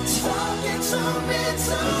side, talking to me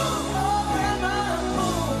too.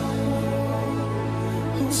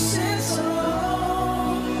 Who sits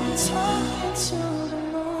alone, talking to the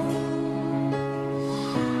moon.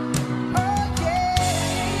 Oh yeah,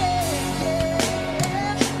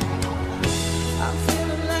 yeah. I'm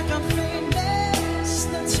feeling like I'm famous,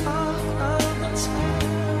 the talk of the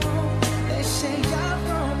town. They say I've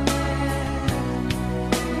gone mad.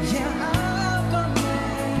 Yeah, I've gone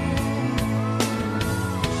mad.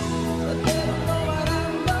 But they don't know what I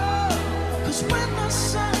know. 'Cause when the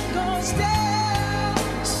sun goes down,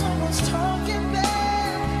 someone's talking back.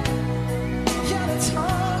 Yeah, they're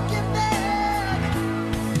talking back.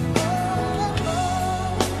 Oh,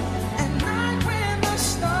 oh. At night when the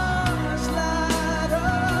stars light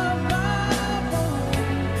up my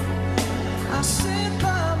room, I sit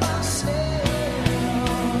by myself,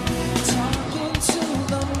 talking to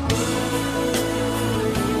the moon,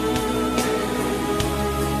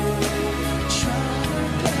 trying to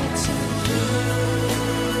get to you.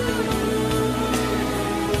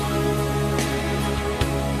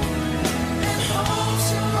 And hopes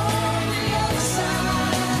you're on the other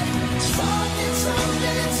side, talking to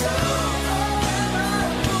me too.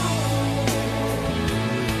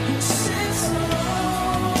 Who sits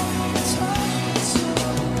alone, talking to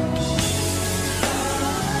the moon.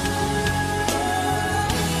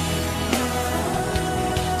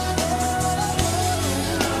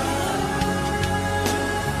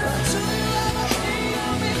 Do you ever hear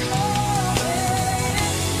me calling?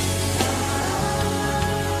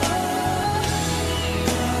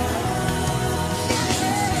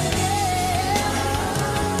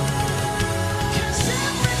 'Cause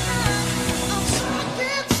every night I'm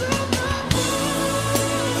talking to the moon,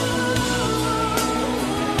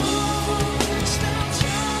 still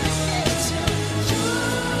trying to get to you.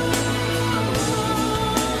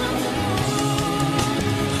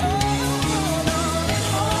 And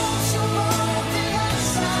hopes you're on the other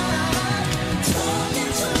side,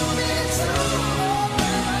 talking to me too.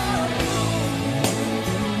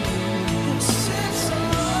 Who sits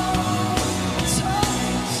alone,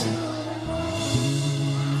 talking to the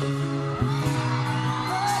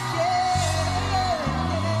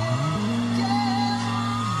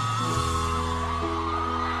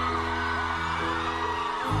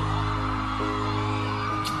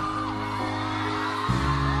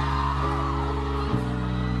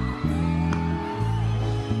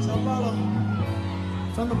So, Apollo,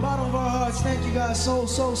 from the bottom of our hearts, thank you guys so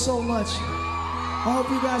much. I hope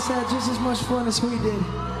you guys had just as much fun as we did.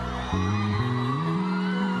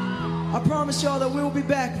 I promise y'all that we will be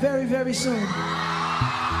back very, very soon.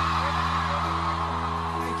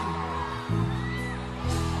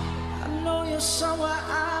 I know you're somewhere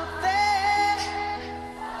out there,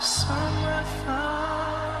 somewhere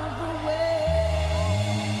far away.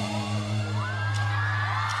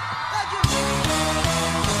 Thank you.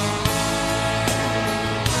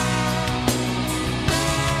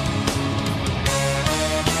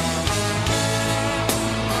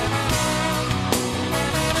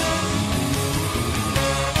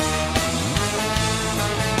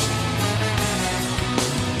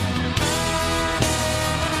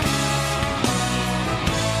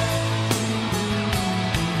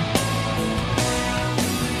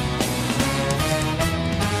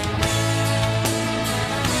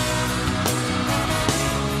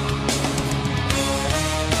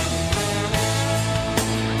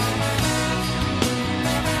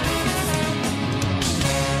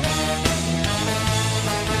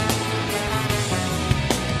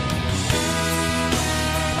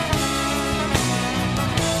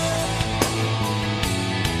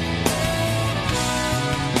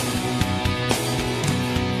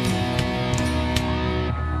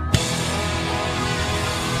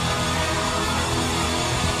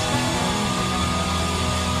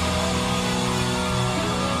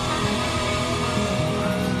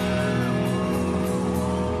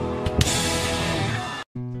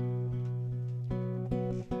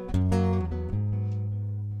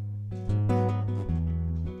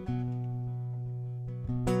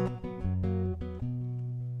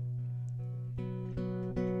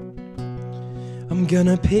 I'm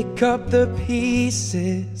gonna pick up the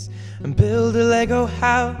pieces and build a Lego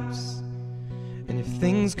house. And if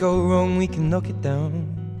things go wrong, we can knock it down.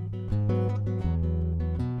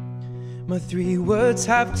 My 3 words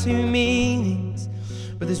have 2 meanings,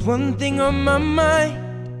 but there's one thing on my mind.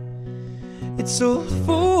 It's all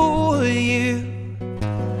for you.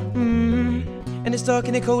 And it's dark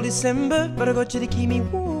in a cold December, but I got you to keep me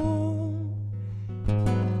warm.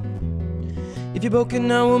 If you're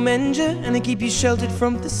broken, I will mend you, and I keep you sheltered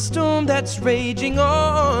from the storm that's raging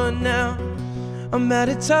on now. I'm out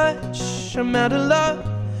of touch, I'm out of love.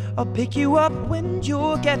 I'll pick you up when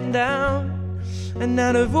you're getting down. And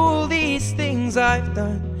out of all these things I've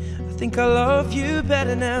done, I think I love you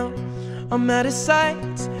better now. I'm out of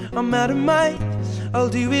sight, I'm out of mind. I'll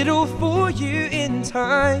do it all for you in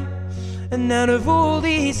time. And out of all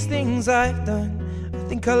these things I've done, I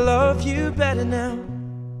think I love you better now.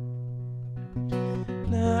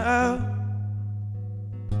 Now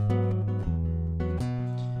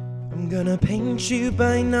I'm gonna paint you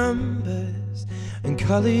by numbers and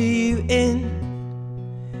color you in.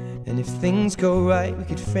 And if things go right, we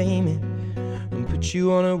could frame it and put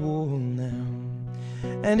you on a wall now.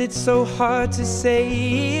 And it's so hard to say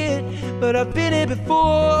it, but I've been here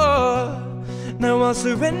before. Now I'll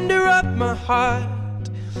surrender up my heart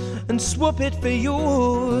and swap it for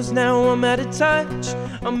yours. Now I'm out of touch,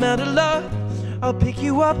 I'm out of love. I'll pick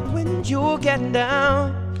you up when you're getting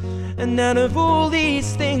down. And out of all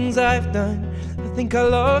these things I've done, I think I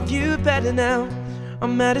love you better now.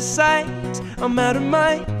 I'm out of sight, I'm out of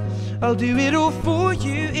mind. I'll do it all for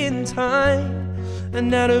you in time.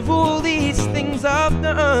 And out of all these things I've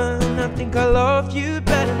done, I think I love you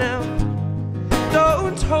better now.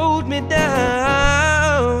 Don't hold me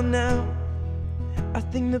down now. I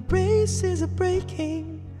think the braces are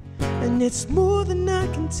breaking, and it's more than I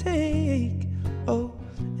can take. Oh,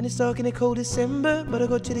 and it's dark in a cold December, but I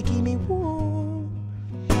got you to keep me warm.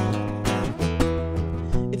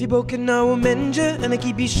 If you're broken, I will mend you, and I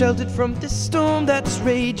keep you sheltered from the storm that's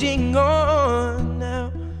raging on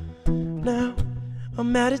now. Now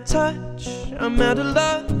I'm out of touch, I'm out of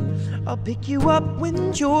love. I'll pick you up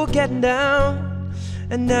when you're getting down.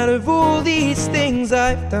 And out of all these things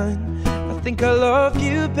I've done, I think I love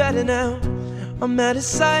you better now. I'm out of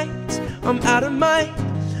sight, I'm out of mind.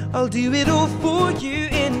 I'll do it all for you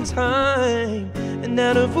in time. And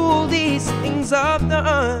out of all these things I've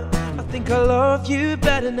done, I think I love you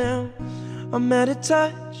better now. I'm out of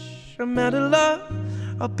touch, I'm out of love.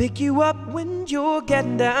 I'll pick you up when you're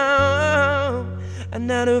getting down.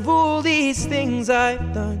 And out of all these things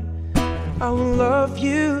I've done, I will love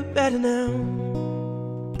you better now.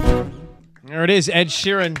 There it is, Ed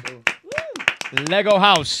Sheeran. Lego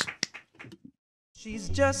House. She's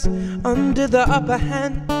just under the upper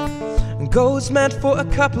hand and goes mad for a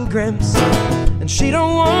couple grams. And she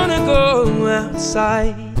don't wanna go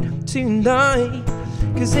outside tonight,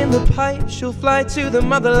 'cause in the pipe she'll fly to the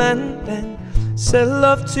motherland and sell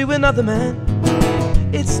love to another man.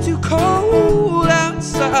 It's too cold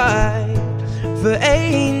outside for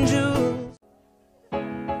angels.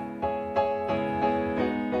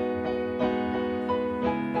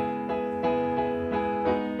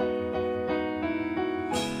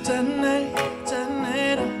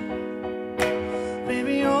 Detonator,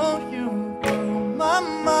 baby, oh, you blow my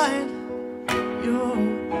mind. You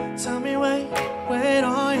tell me wait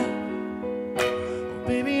on you. Oh,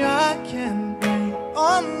 baby, I can't wait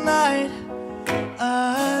all night.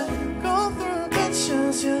 I go through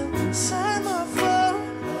pictures you send my phone.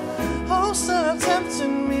 Hosts are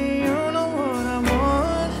tempting me, you know what I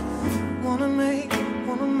want. Wanna make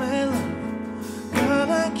love,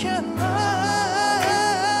 girl, I cannot.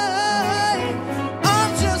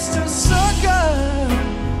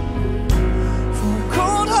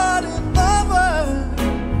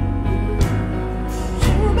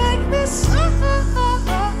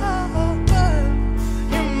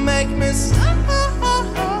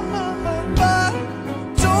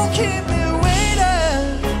 Don't keep me waiting.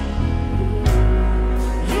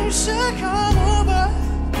 You should come over.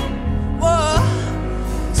 Whoa.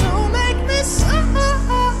 Don't make me suffer.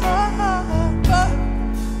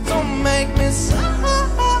 Don't make me suffer.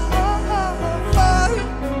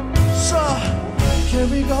 So here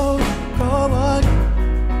we go again.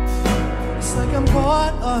 It's like I'm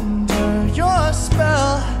caught under your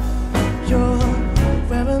spell. You're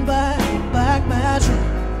wearing black magic.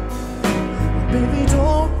 Baby,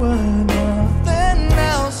 don't wear nothing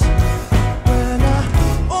else. When I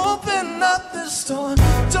open up this door,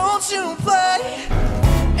 don't you play.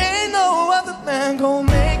 Ain't no other man gon'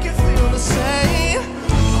 make you feel the same.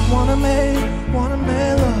 I wanna make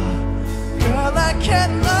love, girl, I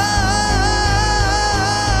cannot.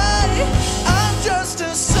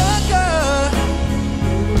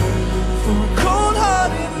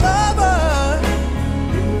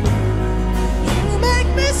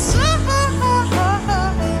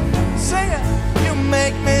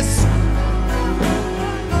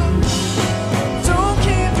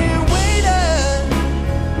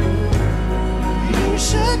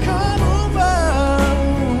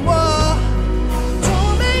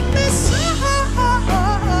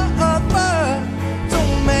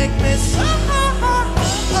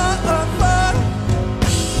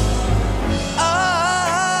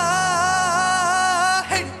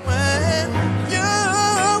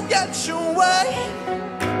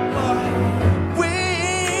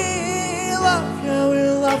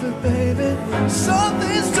 suffer, baby. Some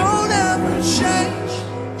things don't ever change.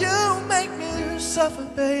 You make me suffer,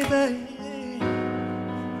 baby.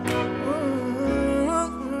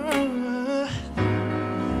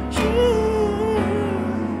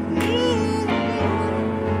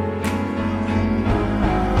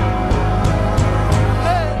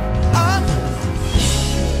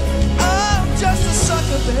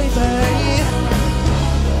 Baby,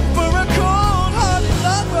 for a cold-hearted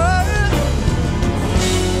lover,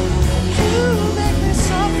 you make me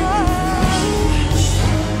suffer.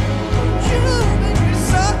 You make me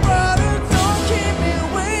suffer. Don't keep me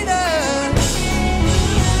waiting.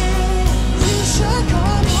 You should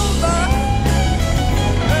come over.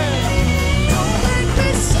 Don't make me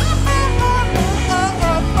suffer.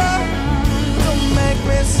 Don't make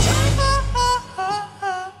me suffer.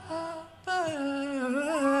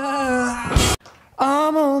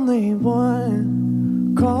 I'm only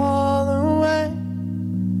one call away.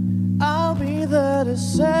 I'll be there to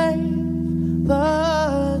save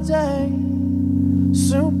the day.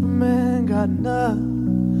 Superman got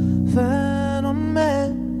nothing on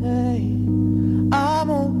me. I'm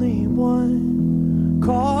only one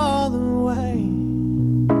call away.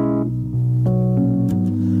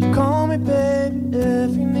 Call me, baby,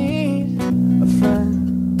 if you need a friend.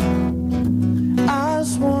 I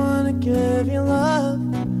just wanna give you love.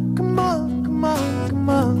 Come on, come on, come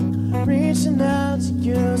on. Reaching out to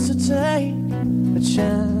you, so take a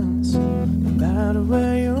chance. No matter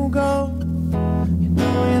where you go, you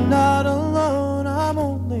know you're not alone. I'm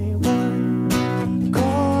only one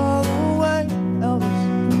call away,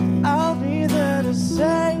 Elvis. I'll be there to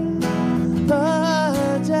save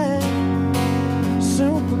the day.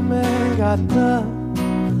 Superman got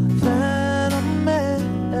nothing on me.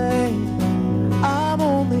 I'm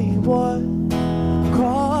only one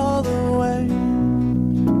call away.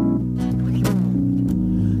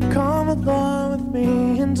 Come along with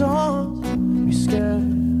me and don't be scared.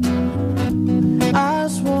 I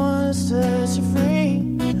just wanna set you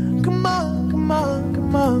free. Come on, come on,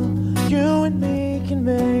 come on. You and me can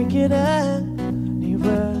make it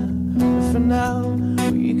anywhere. But for now,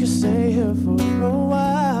 we can stay here for a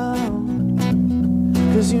while.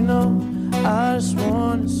 'Cause you know, I just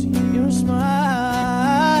wanna see you smile.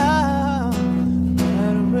 No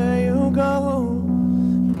matter where you go,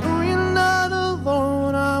 you know you're not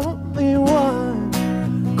alone. I'm only one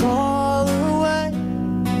call away.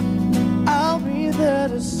 I'll be there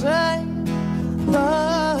to save the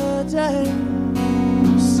day.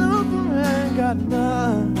 Superman got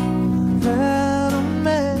nothing on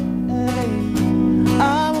me.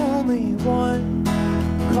 I'm only one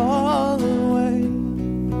call away.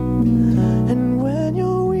 And when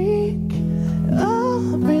you're weak,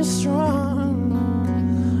 I'll be strong.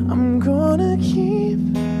 I'm gonna keep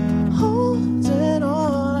holding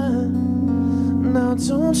on. Now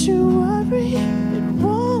don't you worry, it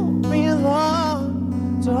won't be long,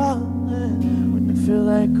 darling. When you feel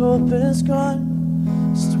like hope is gone,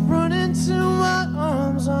 just run into my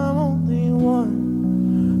arms. I'm only one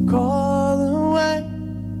call away.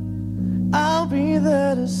 I'll be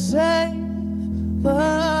there to save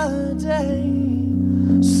the day.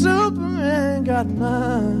 Superman got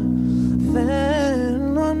nothing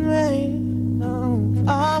on me. No,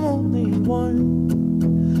 I'm only one.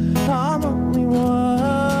 I'm only one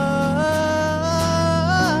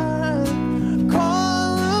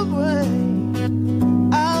call away.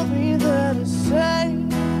 I'll be there to save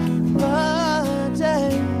the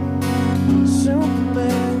day.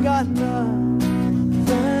 Superman got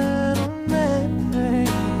nothing on me.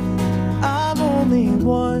 I'm only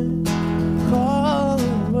one call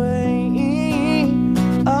away.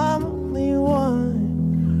 I'm only one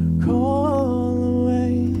call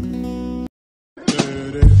away.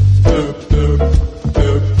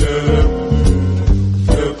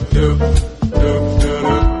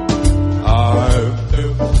 I'm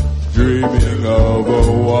dreaming of a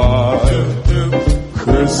white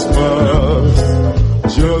Christmas,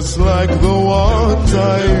 just like the ones I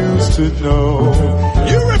used to know.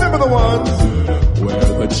 You remember the ones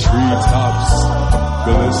where the treetops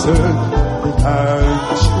glisten and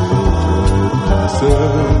children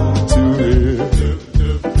listen to hear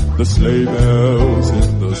the sleigh bells in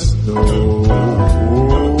the snow.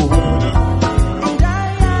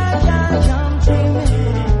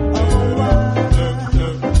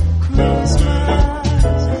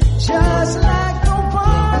 Just like the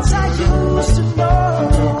ones I used to know.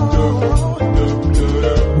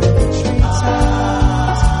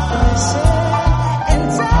 Treetops listen and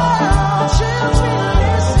tell children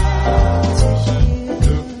listen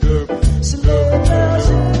to hear sleigh bells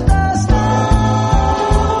in the snow.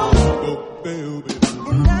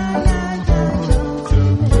 And I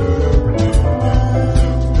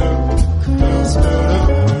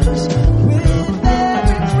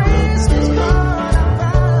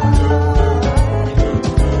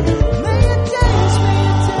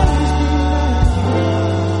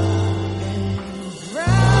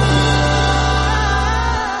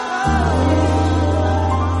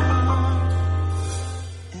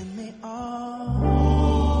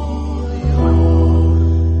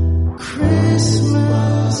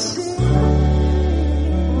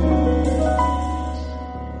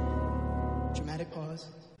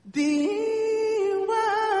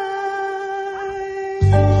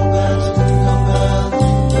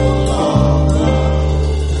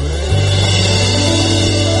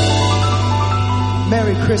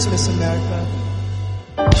Christmas, America.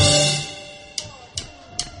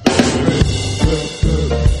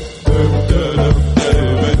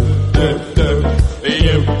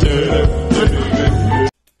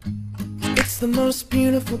 It's the most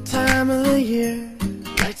beautiful time of the year.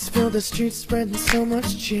 Lights fill the streets, spreading so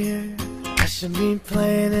much cheer. I should be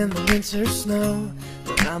playing in the winter snow,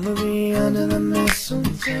 but I'ma be under the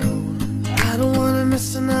mistletoe. I don't wanna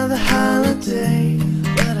miss another holiday,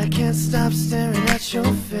 but I can't stop staring at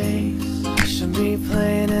your face. I should be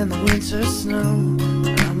playing in the winter snow,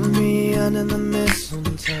 but I'ma be under the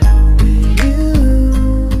mistletoe. With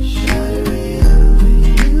you, shine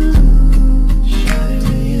with you, shine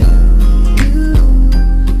with you,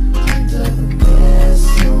 under the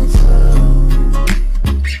mistletoe.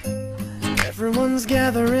 Everyone's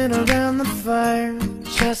gathering around the fire,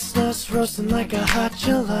 chestnuts roasting like a hot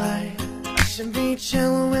July. I should be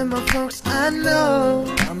chillin' with my folks, I know.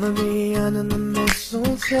 I'ma be under the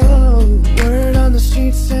mistletoe. Word on the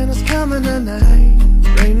street, Santa's coming tonight.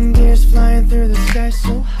 Reindeers flying through the sky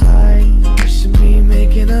so high. I should be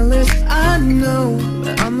making a list, I know.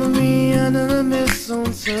 But I'ma be under the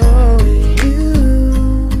mistletoe. With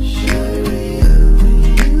you, shine with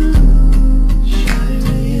you, shine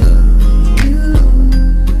with you,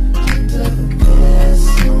 under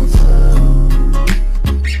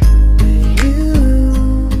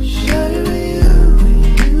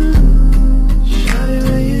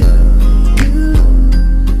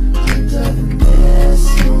the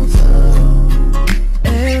mistletoe.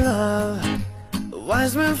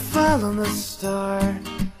 Wise men follow the star,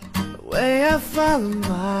 the way I follow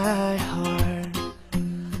my heart,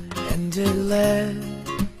 and it led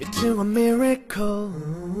you to a miracle.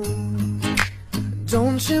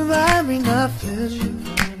 Don't you worry nothing,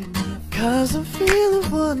 'cause I'm feeling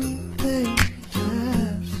one thing,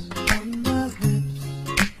 yes, on my lips.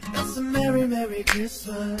 That's a merry, merry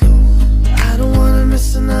Christmas. I don't wanna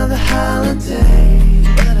miss another holiday,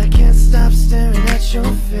 but I can't stop staring at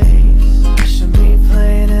your face. I should be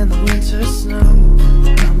playing in the winter snow,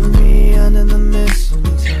 I'ma be under the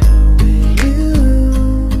mistletoe. With you,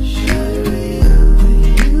 shine with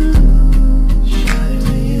you, shine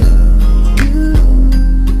with you,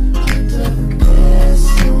 under the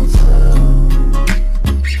mistletoe.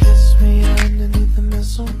 Kiss me underneath the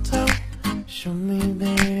mistletoe. Show me,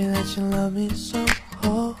 baby, that you love me so.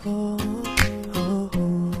 Oh, oh.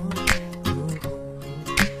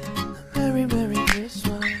 Merry, Merry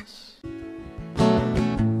Christmas.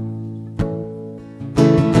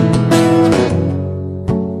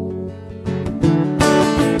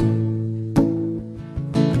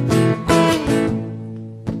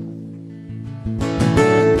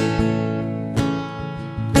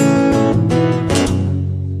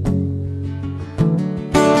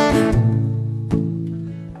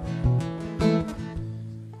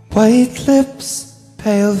 White lips,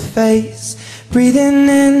 pale face, breathing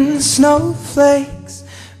in snowflakes,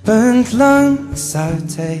 burnt lungs, sour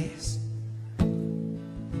taste.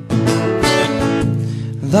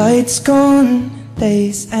 Lights gone,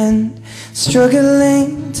 days end,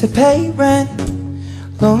 struggling to pay rent,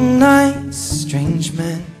 long nights, strange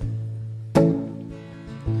men.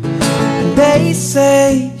 They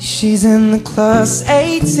say she's in the class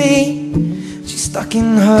 18, she's stuck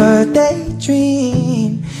in her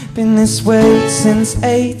daydream. Been this way since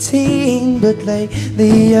 18, but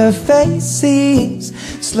lately her face seems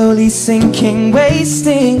slowly sinking,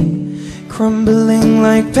 wasting, crumbling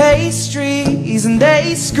like pastries. And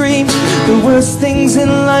they scream the worst things in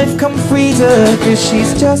life come free to her, 'cause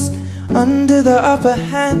she's just under the upper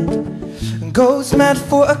hand and goes mad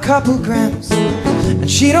for a couple grams. And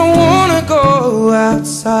she don't wanna go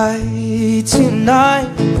outside tonight,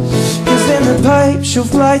 'cause in the pipe she'll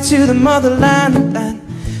fly to the motherland and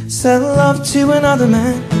sell love to another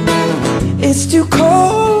man. It's too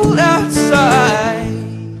cold outside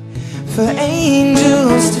for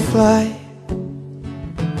angels to fly,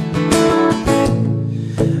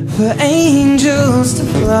 for angels to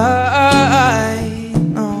fly.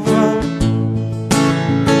 Oh.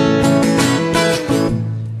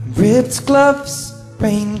 Ripped gloves,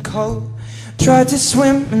 raincoat, tried to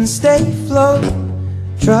swim and stay afloat,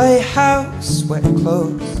 dry house, wet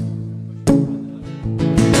clothes.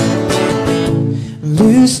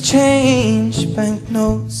 Loose change,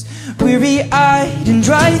 banknotes, weary-eyed and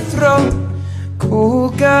dry throat. Cool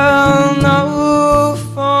girl, no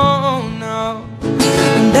phone, no.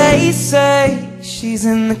 And they say she's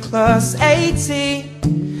in the class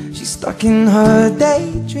 18, she's stuck in her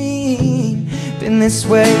daydream. Been this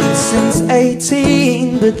way since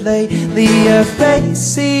 18, but lately her face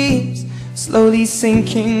seems slowly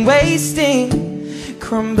sinking, wasting,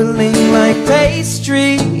 crumbling like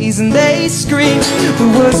pastries, and they scream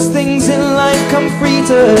the worst things in life come free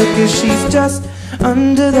to her, 'cause she's just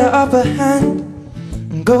under the upper hand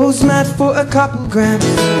and goes mad for a couple grams.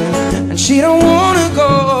 And she don't wanna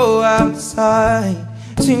go outside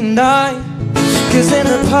tonight, 'cause in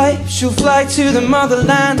a pipe she'll fly to the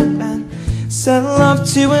motherland and sell love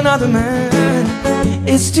to another man.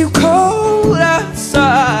 It's too cold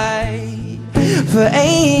outside for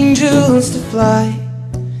angels to fly.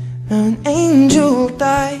 An angel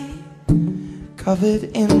died, covered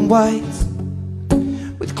in white,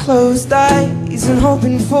 with closed eyes and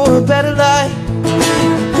hoping for a better life.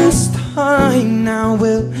 This time now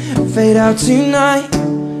we'll fade out tonight,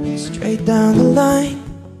 straight down the line.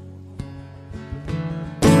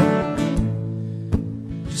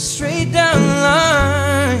 Straight down the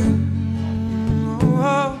line.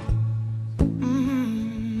 Oh.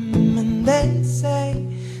 And they say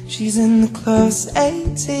she's in the class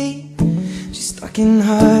 80. She's stuck in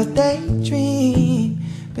her daydream.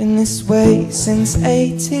 Been this way since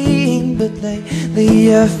 18, but lately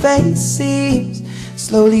her face seems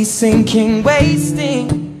slowly sinking, wasting,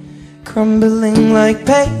 crumbling like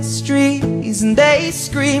pastries, and they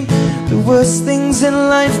scream the worst things in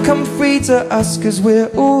life come free to us, 'cause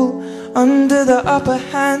we're all under the upper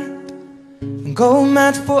hand and go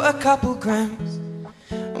mad for a couple grams.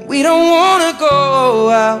 And we don't wanna go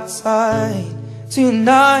outside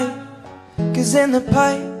tonight, 'cause in the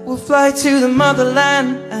pipe we'll fly to the motherland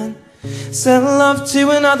and sell love to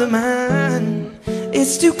another man.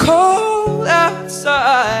 It's too cold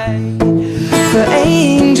outside for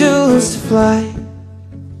angels to fly,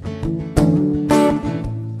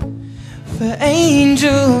 for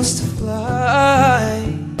angels to fly,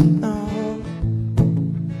 oh.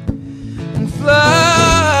 And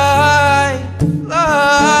fly,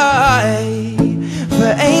 fly,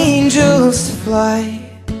 for angels to fly,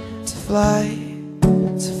 to fly,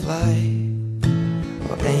 to fly,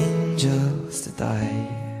 for angels to die.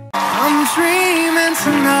 I'm dreaming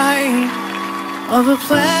tonight of a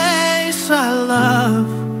place I love,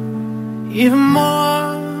 even more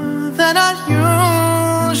than I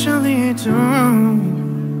usually do.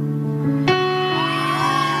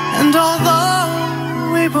 And although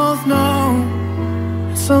we both know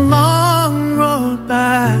it's a long road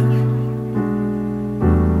back,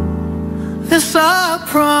 this I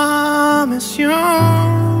promise you.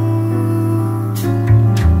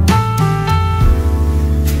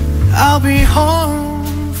 I'll be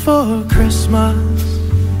home for Christmas.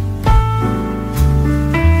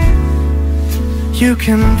 You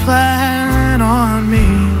can plan on me.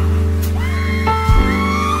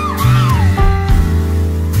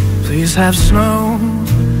 Please have snow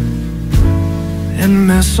and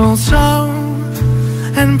mistletoe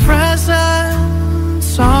and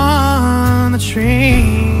presents on the tree.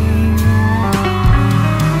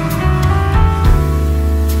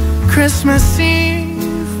 Christmas Eve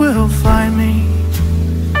will find me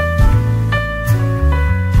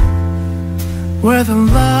where the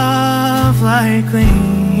love light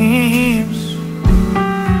gleams.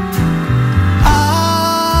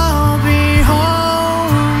 I'll be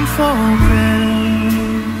home for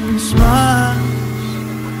Christmas,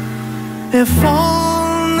 if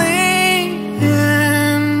only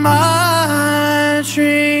in my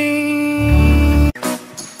dream.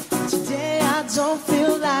 Today I don't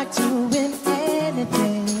feel like doing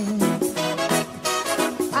anything.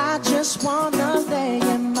 I just wanna lay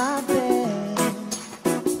in my bed.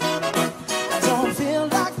 I don't feel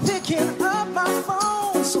like picking up my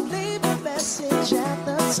phone, so leave a message at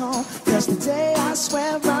the tone. 'Cause today I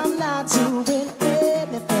swear I'm not doing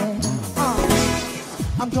anything.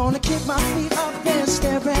 I'm gonna kick my feet up and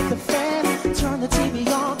stare at the fan. Turn the TV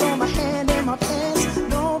on, throw my hand in my pants.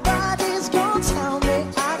 Nobody's gonna tell me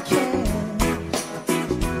I can't.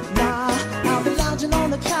 Nah, I'll be lounging on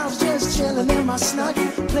the couch, just chilling in my snuggie.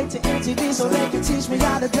 Play to MTV so they can teach me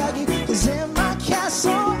how to Dougie. 'Cause in my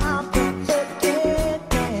castle I'm the wicked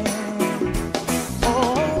man.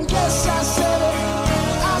 Oh yes, I said it,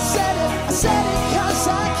 I said it, I said it 'cause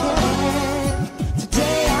I can.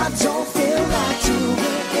 Today I don't feel like doing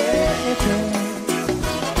anything.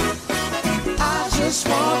 I just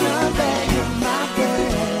wanna lay in my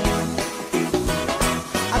bed.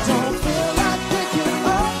 I don't feel like picking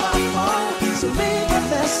up my phone, so leave a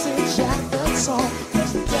message at the tone.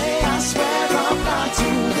 'Cause today I swear I'm not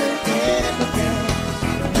doing anything.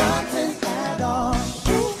 Nothing at all.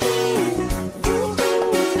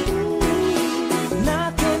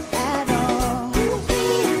 Nothing at all.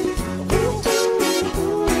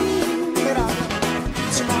 Get up.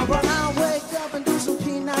 Tomorrow I'll wake up and do some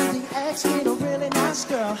P90X. Meet a really nice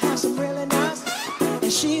girl, have some really nice. And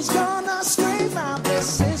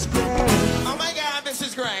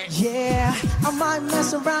might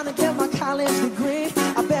mess around and get my college degree.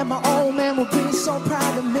 I bet my old man will be so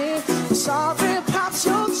proud of me. But sorry, Pops,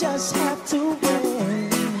 you'll just have to wait.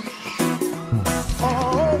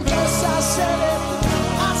 Oh, yes, I said it,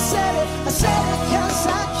 I said it, I said it 'cause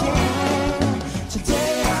I can.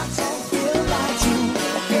 Today I don't feel like doing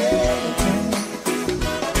anything.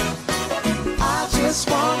 I just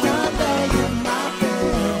wanna lay in my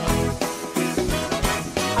bed.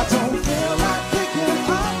 I don't feel like picking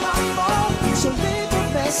up my phone, so leave a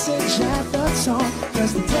message at the tone.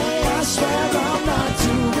 'Cause today I swear I'm not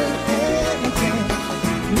doing anything.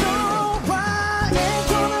 No, I ain't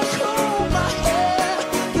gonna comb my hair,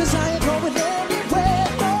 'cause I ain't going anywhere.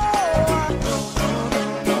 No.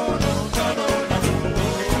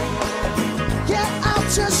 Yeah, I'll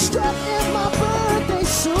just strap in my birthday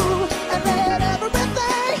suit and let everything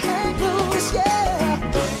hang loose.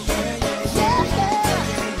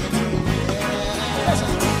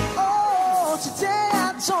 Oh, today I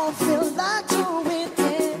don't feel like doing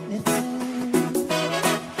anything,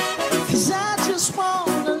 'cause I just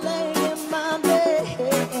wanna lay in my bed.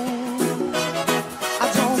 I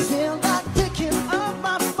don't feel like picking up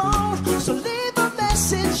my phone, so leave a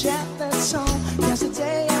message at the tone. 'Cause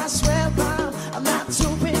today I swear I'm not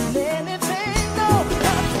doing anything. No,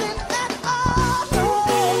 nothing at all. No.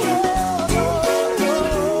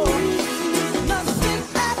 Nothing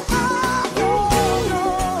at all. No.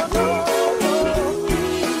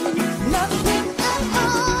 Nothing at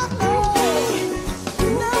all. No.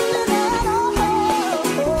 Nothing at all.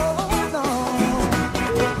 No.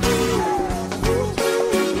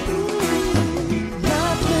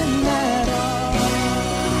 Nothing at all.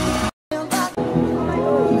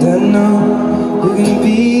 Don't know you're gonna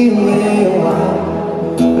be away a while,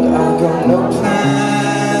 but I got no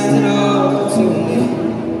plans at all to leave.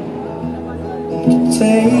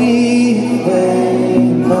 Take away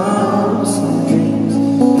my hopes and dreams,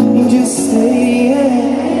 and just stay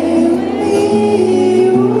with me.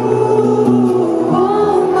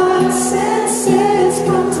 All my senses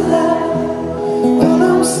come to life when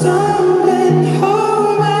I'm stumbling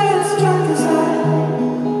home as drunk as I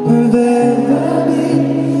will ever be,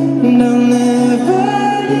 and I'll never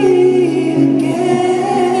leave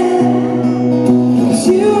again. 'Cause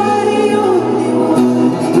you are the only one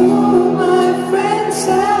who my friends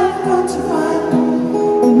have got to find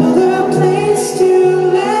another place to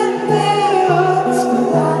let their hearts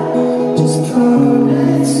collide. Just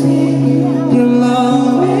promise me you'll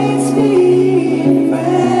always be a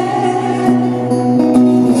friend.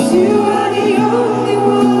 'Cause you are the only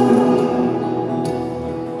one.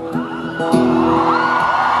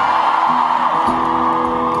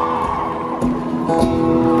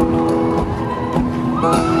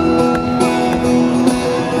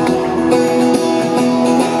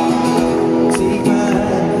 Take my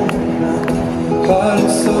heart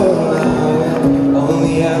and soul now,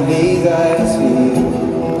 only have these eyes for you.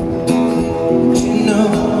 But you know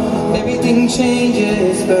everything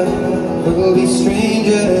changes, but we'll be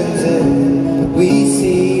strangers if we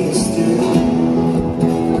see this through.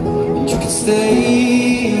 You can stay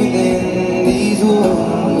within these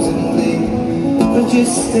walls and live, but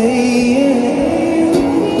just stay in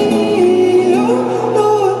me. No,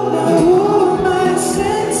 my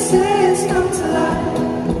senses come to life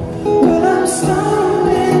when I'm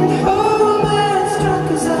stumbling home as drunk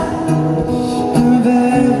as I have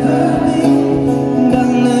ever been, and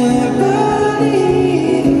I'll never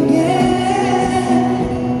leave again.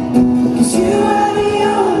 'Cause you are the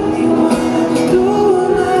only one who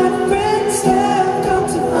my friends have come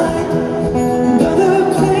to find another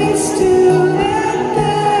place to let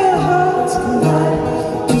their hearts collide.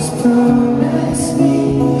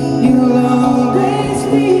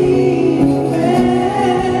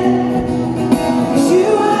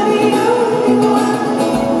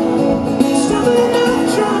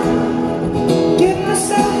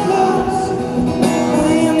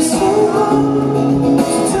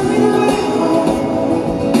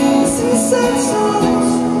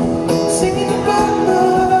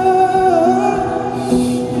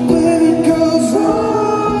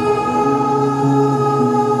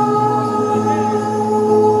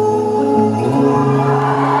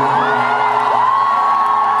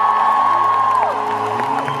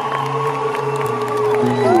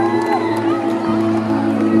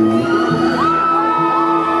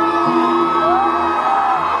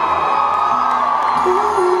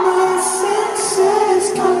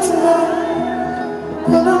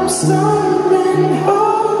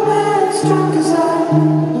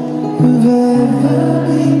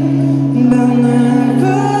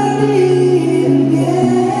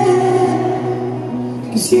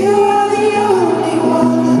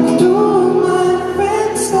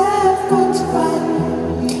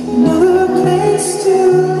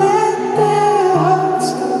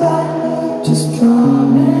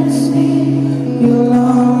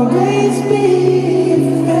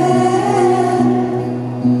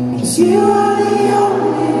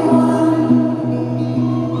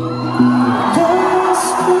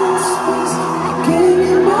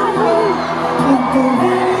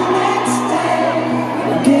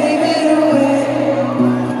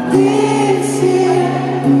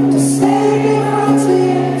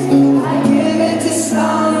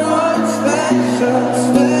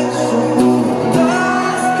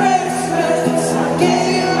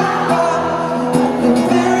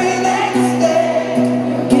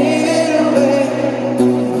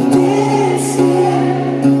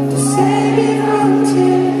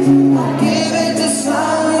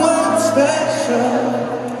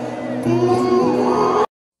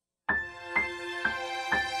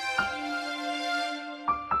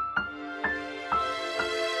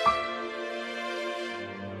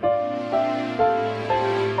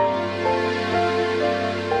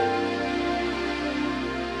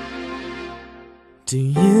 Do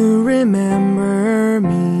you remember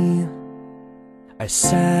me? I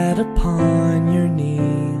sat upon your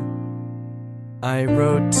knee. I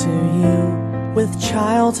wrote to you with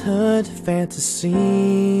childhood fantasies.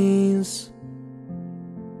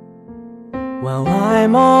 Well,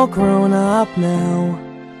 I'm all grown up now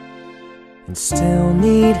and still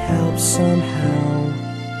need help somehow.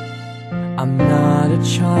 I'm not a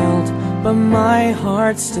child, but my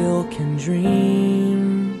heart still can dream.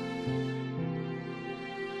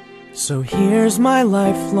 So here's my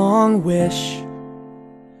lifelong wish,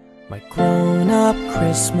 my grown-up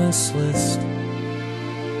Christmas list.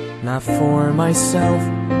 Not for myself,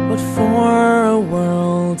 but for a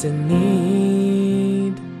world in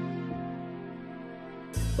need.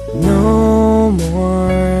 No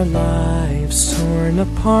more lives torn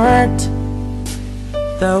apart,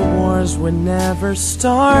 that wars would never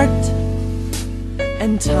start,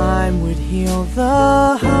 and time would heal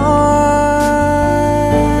the heart.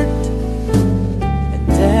 And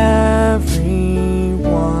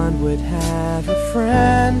everyone would have a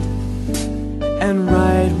friend, and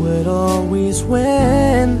right would always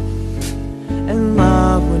win, and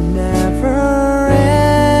love would never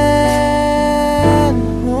end.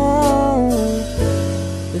 Oh,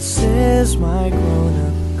 this is my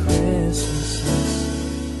grown-up Christmas list.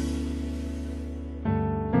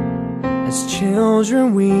 As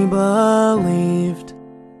children we believed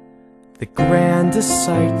the grandest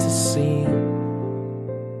sight to see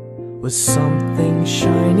was something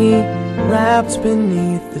shiny wrapped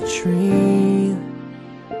beneath the tree.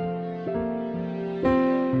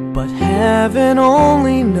 But heaven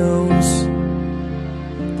only knows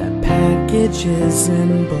that packages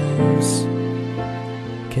and bows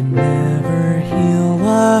can never heal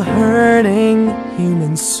a hurting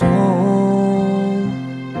human soul.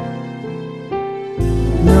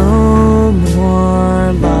 No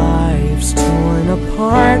more lives torn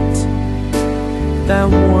apart, that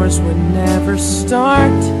wars would never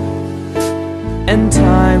start, and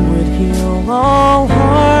time would heal all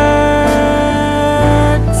hearts.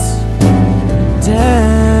 And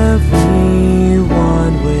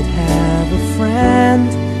everyone would have a friend,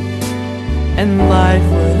 and life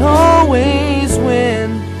would always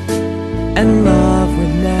win, and love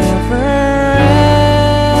would never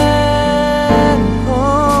end.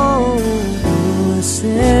 Oh, this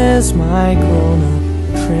is my grown-up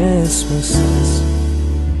Christmas list.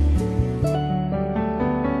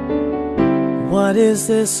 What is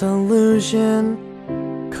this illusion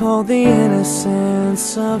called the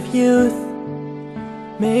innocence of youth?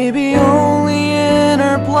 Maybe only in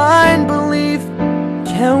our blind belief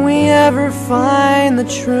can we ever find the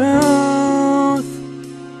truth.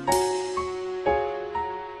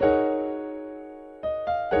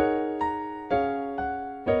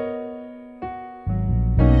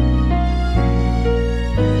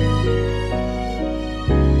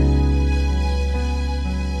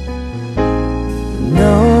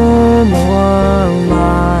 No more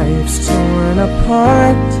lives torn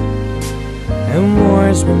apart, and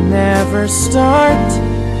wars will never start,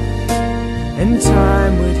 and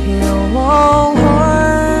time would heal all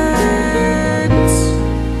hearts.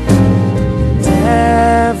 And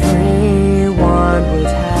everyone would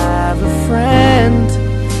have a friend,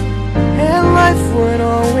 and life would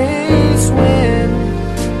always win,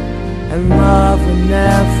 and love would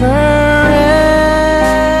never end.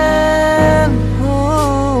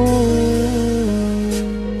 Oh,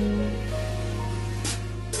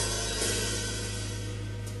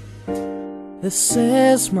 this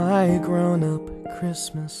is my grown-up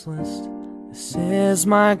Christmas list. This is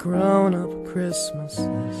my grown-up Christmas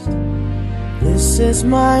list. This is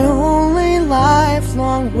my only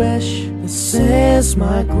lifelong wish. This is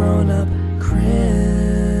my grown-up Christmas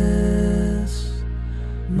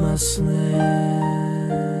list.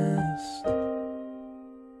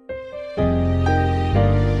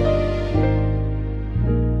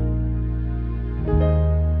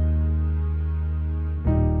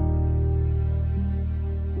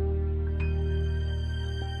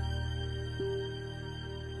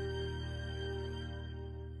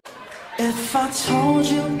 If I told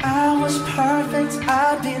you I was perfect,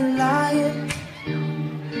 I'd be lying.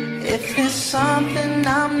 If there's something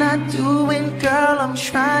I'm not doing, girl, I'm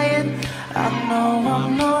trying. I know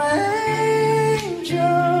I'm no angel,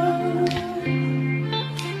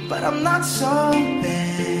 but I'm not so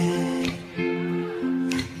bad.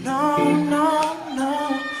 No, no,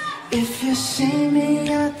 no. If you see me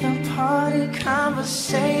at the party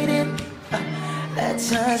conversating, that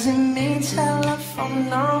doesn't mean telephone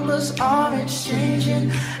numbers are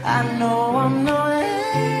exchanging. I know I'm no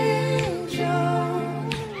angel,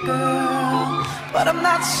 girl, but I'm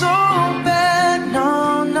not so bad.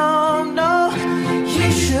 no, no, no.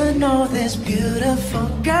 You should know there's beautiful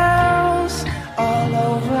girls all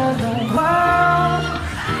over the world.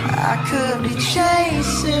 I could be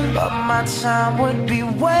chasing, but my time would be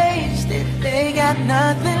wasted. They got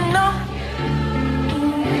nothing on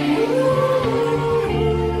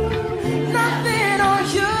nothing on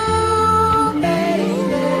you,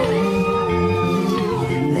 baby.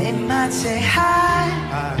 They might say hi,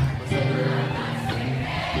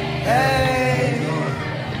 hey,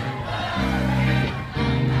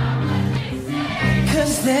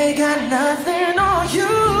 'cause they got nothing on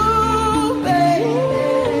you, baby.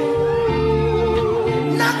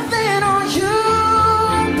 Nothing on you,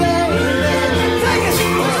 baby. Take it,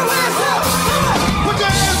 put your hands up, come on. Put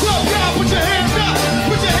your hands up, y'all. Put your hands up.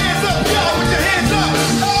 Put your hands up, y'all. Put your hands up.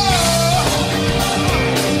 Oh,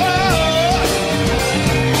 oh.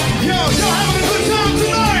 Yo, y'all having a good time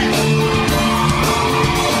tonight?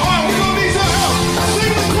 All right, we're gonna need some help.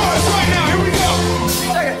 Sing the chorus right now. Here we go.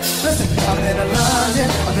 Listen, I've been to London,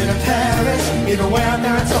 I've been to Paris, even where I'm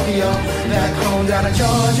there in Tokyo, back home down in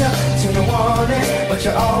Georgia, to New Orleans, but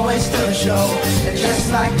you're always still a show. And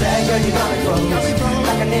just like that, girl, you got me froze,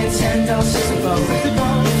 like a Nintendo 64.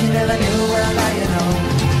 If you never knew, well, now you know.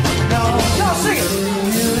 No, y'all sing it.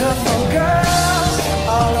 Beautiful girls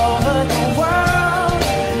all over the world.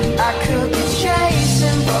 I could be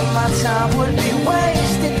chasing, but my time would be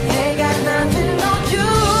wasted. They got nothing on you,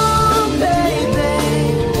 baby.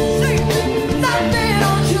 Nothing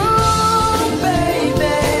on you,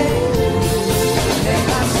 baby. They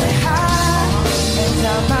might say hi, and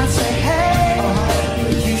I might say hey,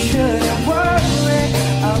 but you shouldn't worry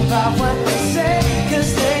about what they say, 'cause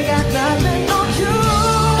they got nothing on you,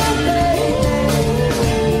 baby.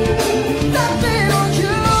 Nothing on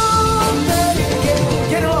you, baby.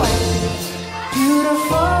 Get it on.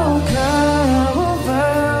 Beautiful girls,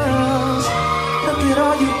 look at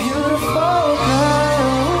all you beautiful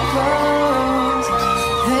girls.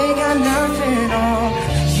 They got nothing on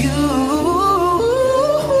you,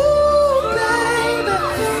 baby.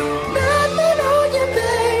 Nothing on you,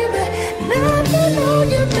 baby. Nothing on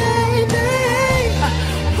you, baby.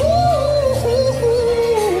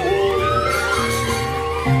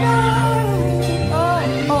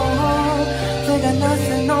 They got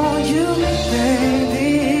nothing on you, baby.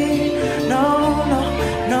 No, no,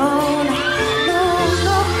 no, no,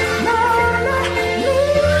 no, no, no, no.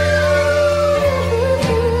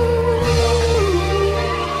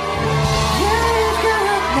 Yeah, you got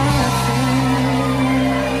nothing.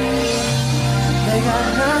 They got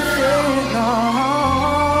nothing on.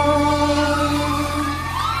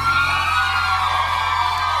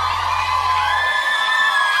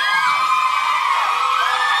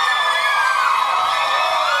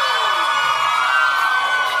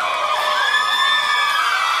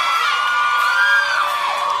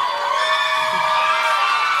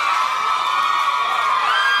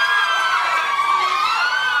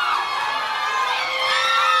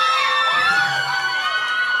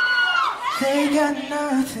 They got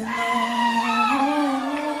nothing on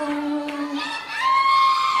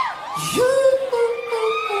you.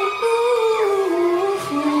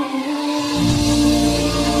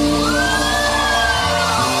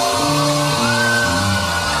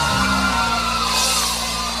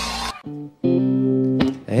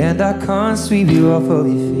 And I can't sweep you off of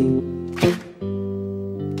your feet.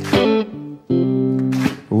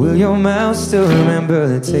 Will your mouth still remember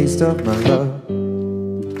the taste of my love?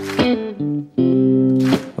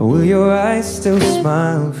 Or will your eyes still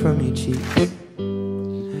smile from your cheeks?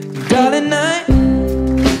 Darling, I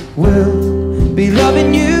will be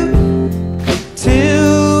loving you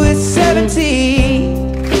till it's 17.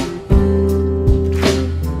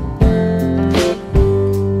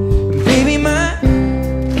 Baby, my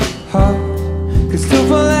heart could still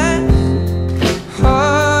fall as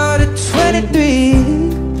hard at 23.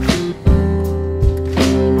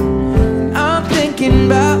 And I'm thinking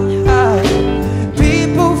about how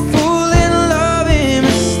people fall in love in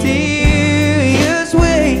mysterious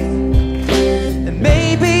ways, and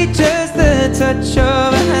maybe just the touch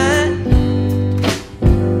of a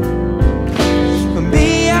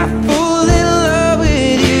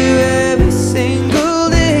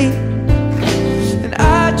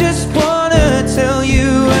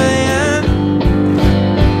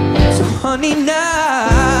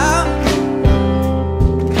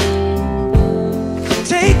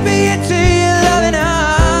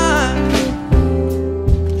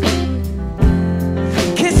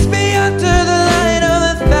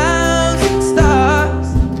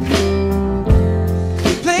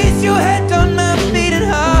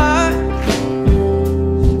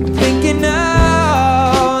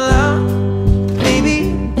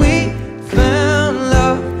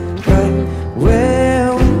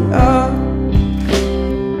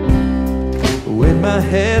my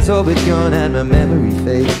hair's all but gone and my memory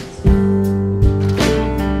fades,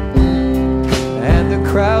 and the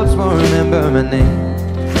crowds won't remember my name.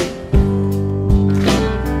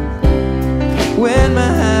 When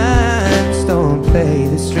my hands don't play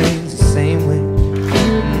the strings the same way,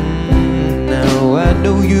 now I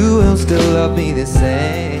know you will still love me the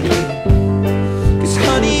same. 'Cause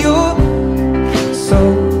honey, your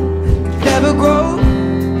soul could never grow.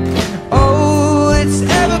 Oh, it's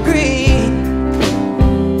evergreen.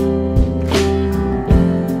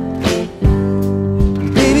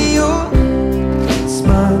 Baby, your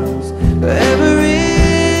smile's forever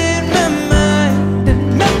in my mind and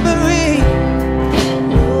memory.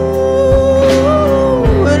 Ooh,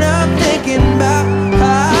 and I'm thinking about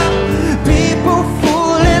how people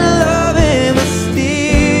fall in love in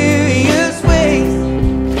mysterious ways.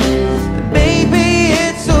 And maybe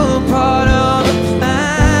it's all part of the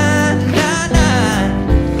plan.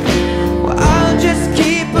 Well, I'll just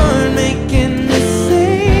keep on making the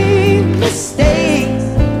same mistakes,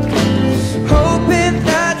 hoping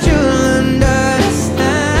that you'll understand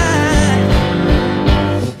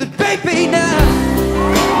that, baby, now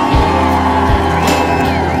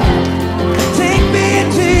take me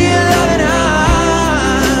into your loving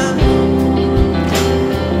arms,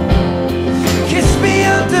 kiss me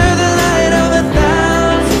under the light of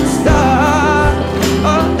 1,000 stars.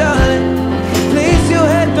 Oh, darling, place your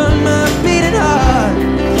head on my beating heart.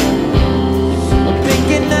 I'm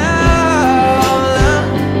thinking now,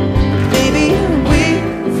 maybe we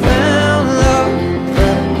found love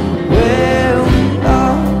right where we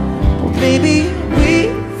are. Or maybe we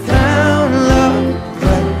found love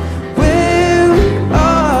right where we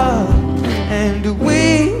are. And we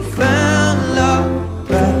found love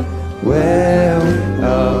right where we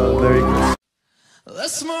are. Very good.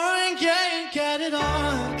 This morning, get it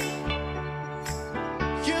on.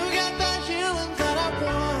 You got that healing that I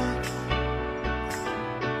want,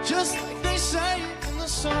 just like they say in the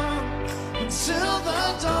song. Until the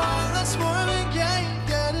dawn, this morning,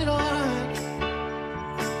 get it on.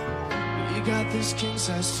 We got this king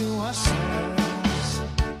size to ourselves,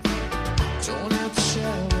 don't have to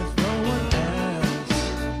share with no one else.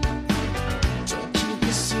 Don't keep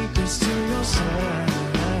the secrets to yourself.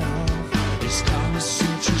 It's Kama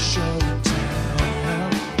Sutra show and tell.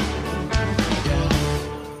 Yeah.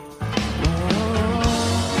 Oh,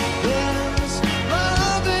 there's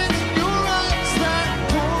love in your eyes that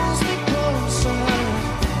pulls me closer.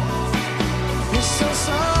 It's so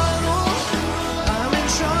subtle, I'm in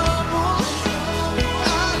trouble.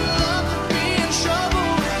 I'd love to be in trouble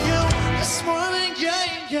with you. This morning,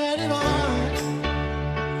 get it on.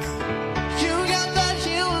 You got that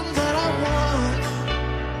healing that I want,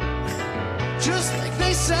 just like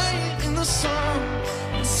they say in the song.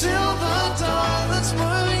 Until the dawn, that's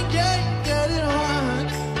morning, get it on.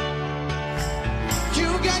 You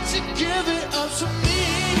got to give it up to me.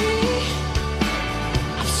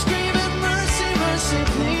 I'm screaming mercy, mercy,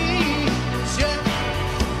 please. Yeah,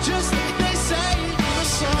 just like they say in the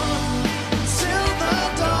song. Until the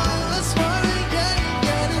dawn, that's morning,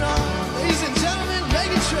 get it on. Ladies and gentlemen,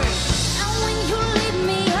 Megan Train. And when you leave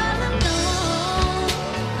me all alone,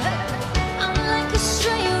 I'm like a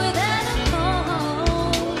stray without a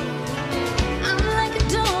home. I'm like a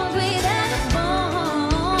dog without a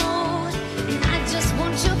bone. And I just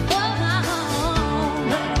want you for my home.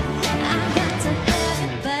 I got to have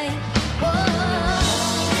it, babe. Whoa,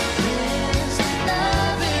 there's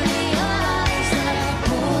love in the eyes that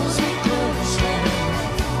pulls me closer.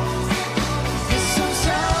 It's so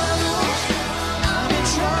subtle, I'm in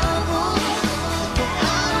trouble, but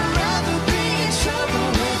I'd rather be in trouble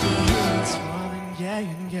with you. This morning,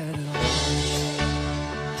 get it on.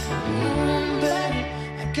 Baby,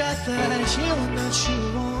 I got that healing that you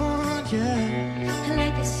want, yeah.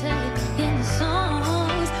 Like I said in the song.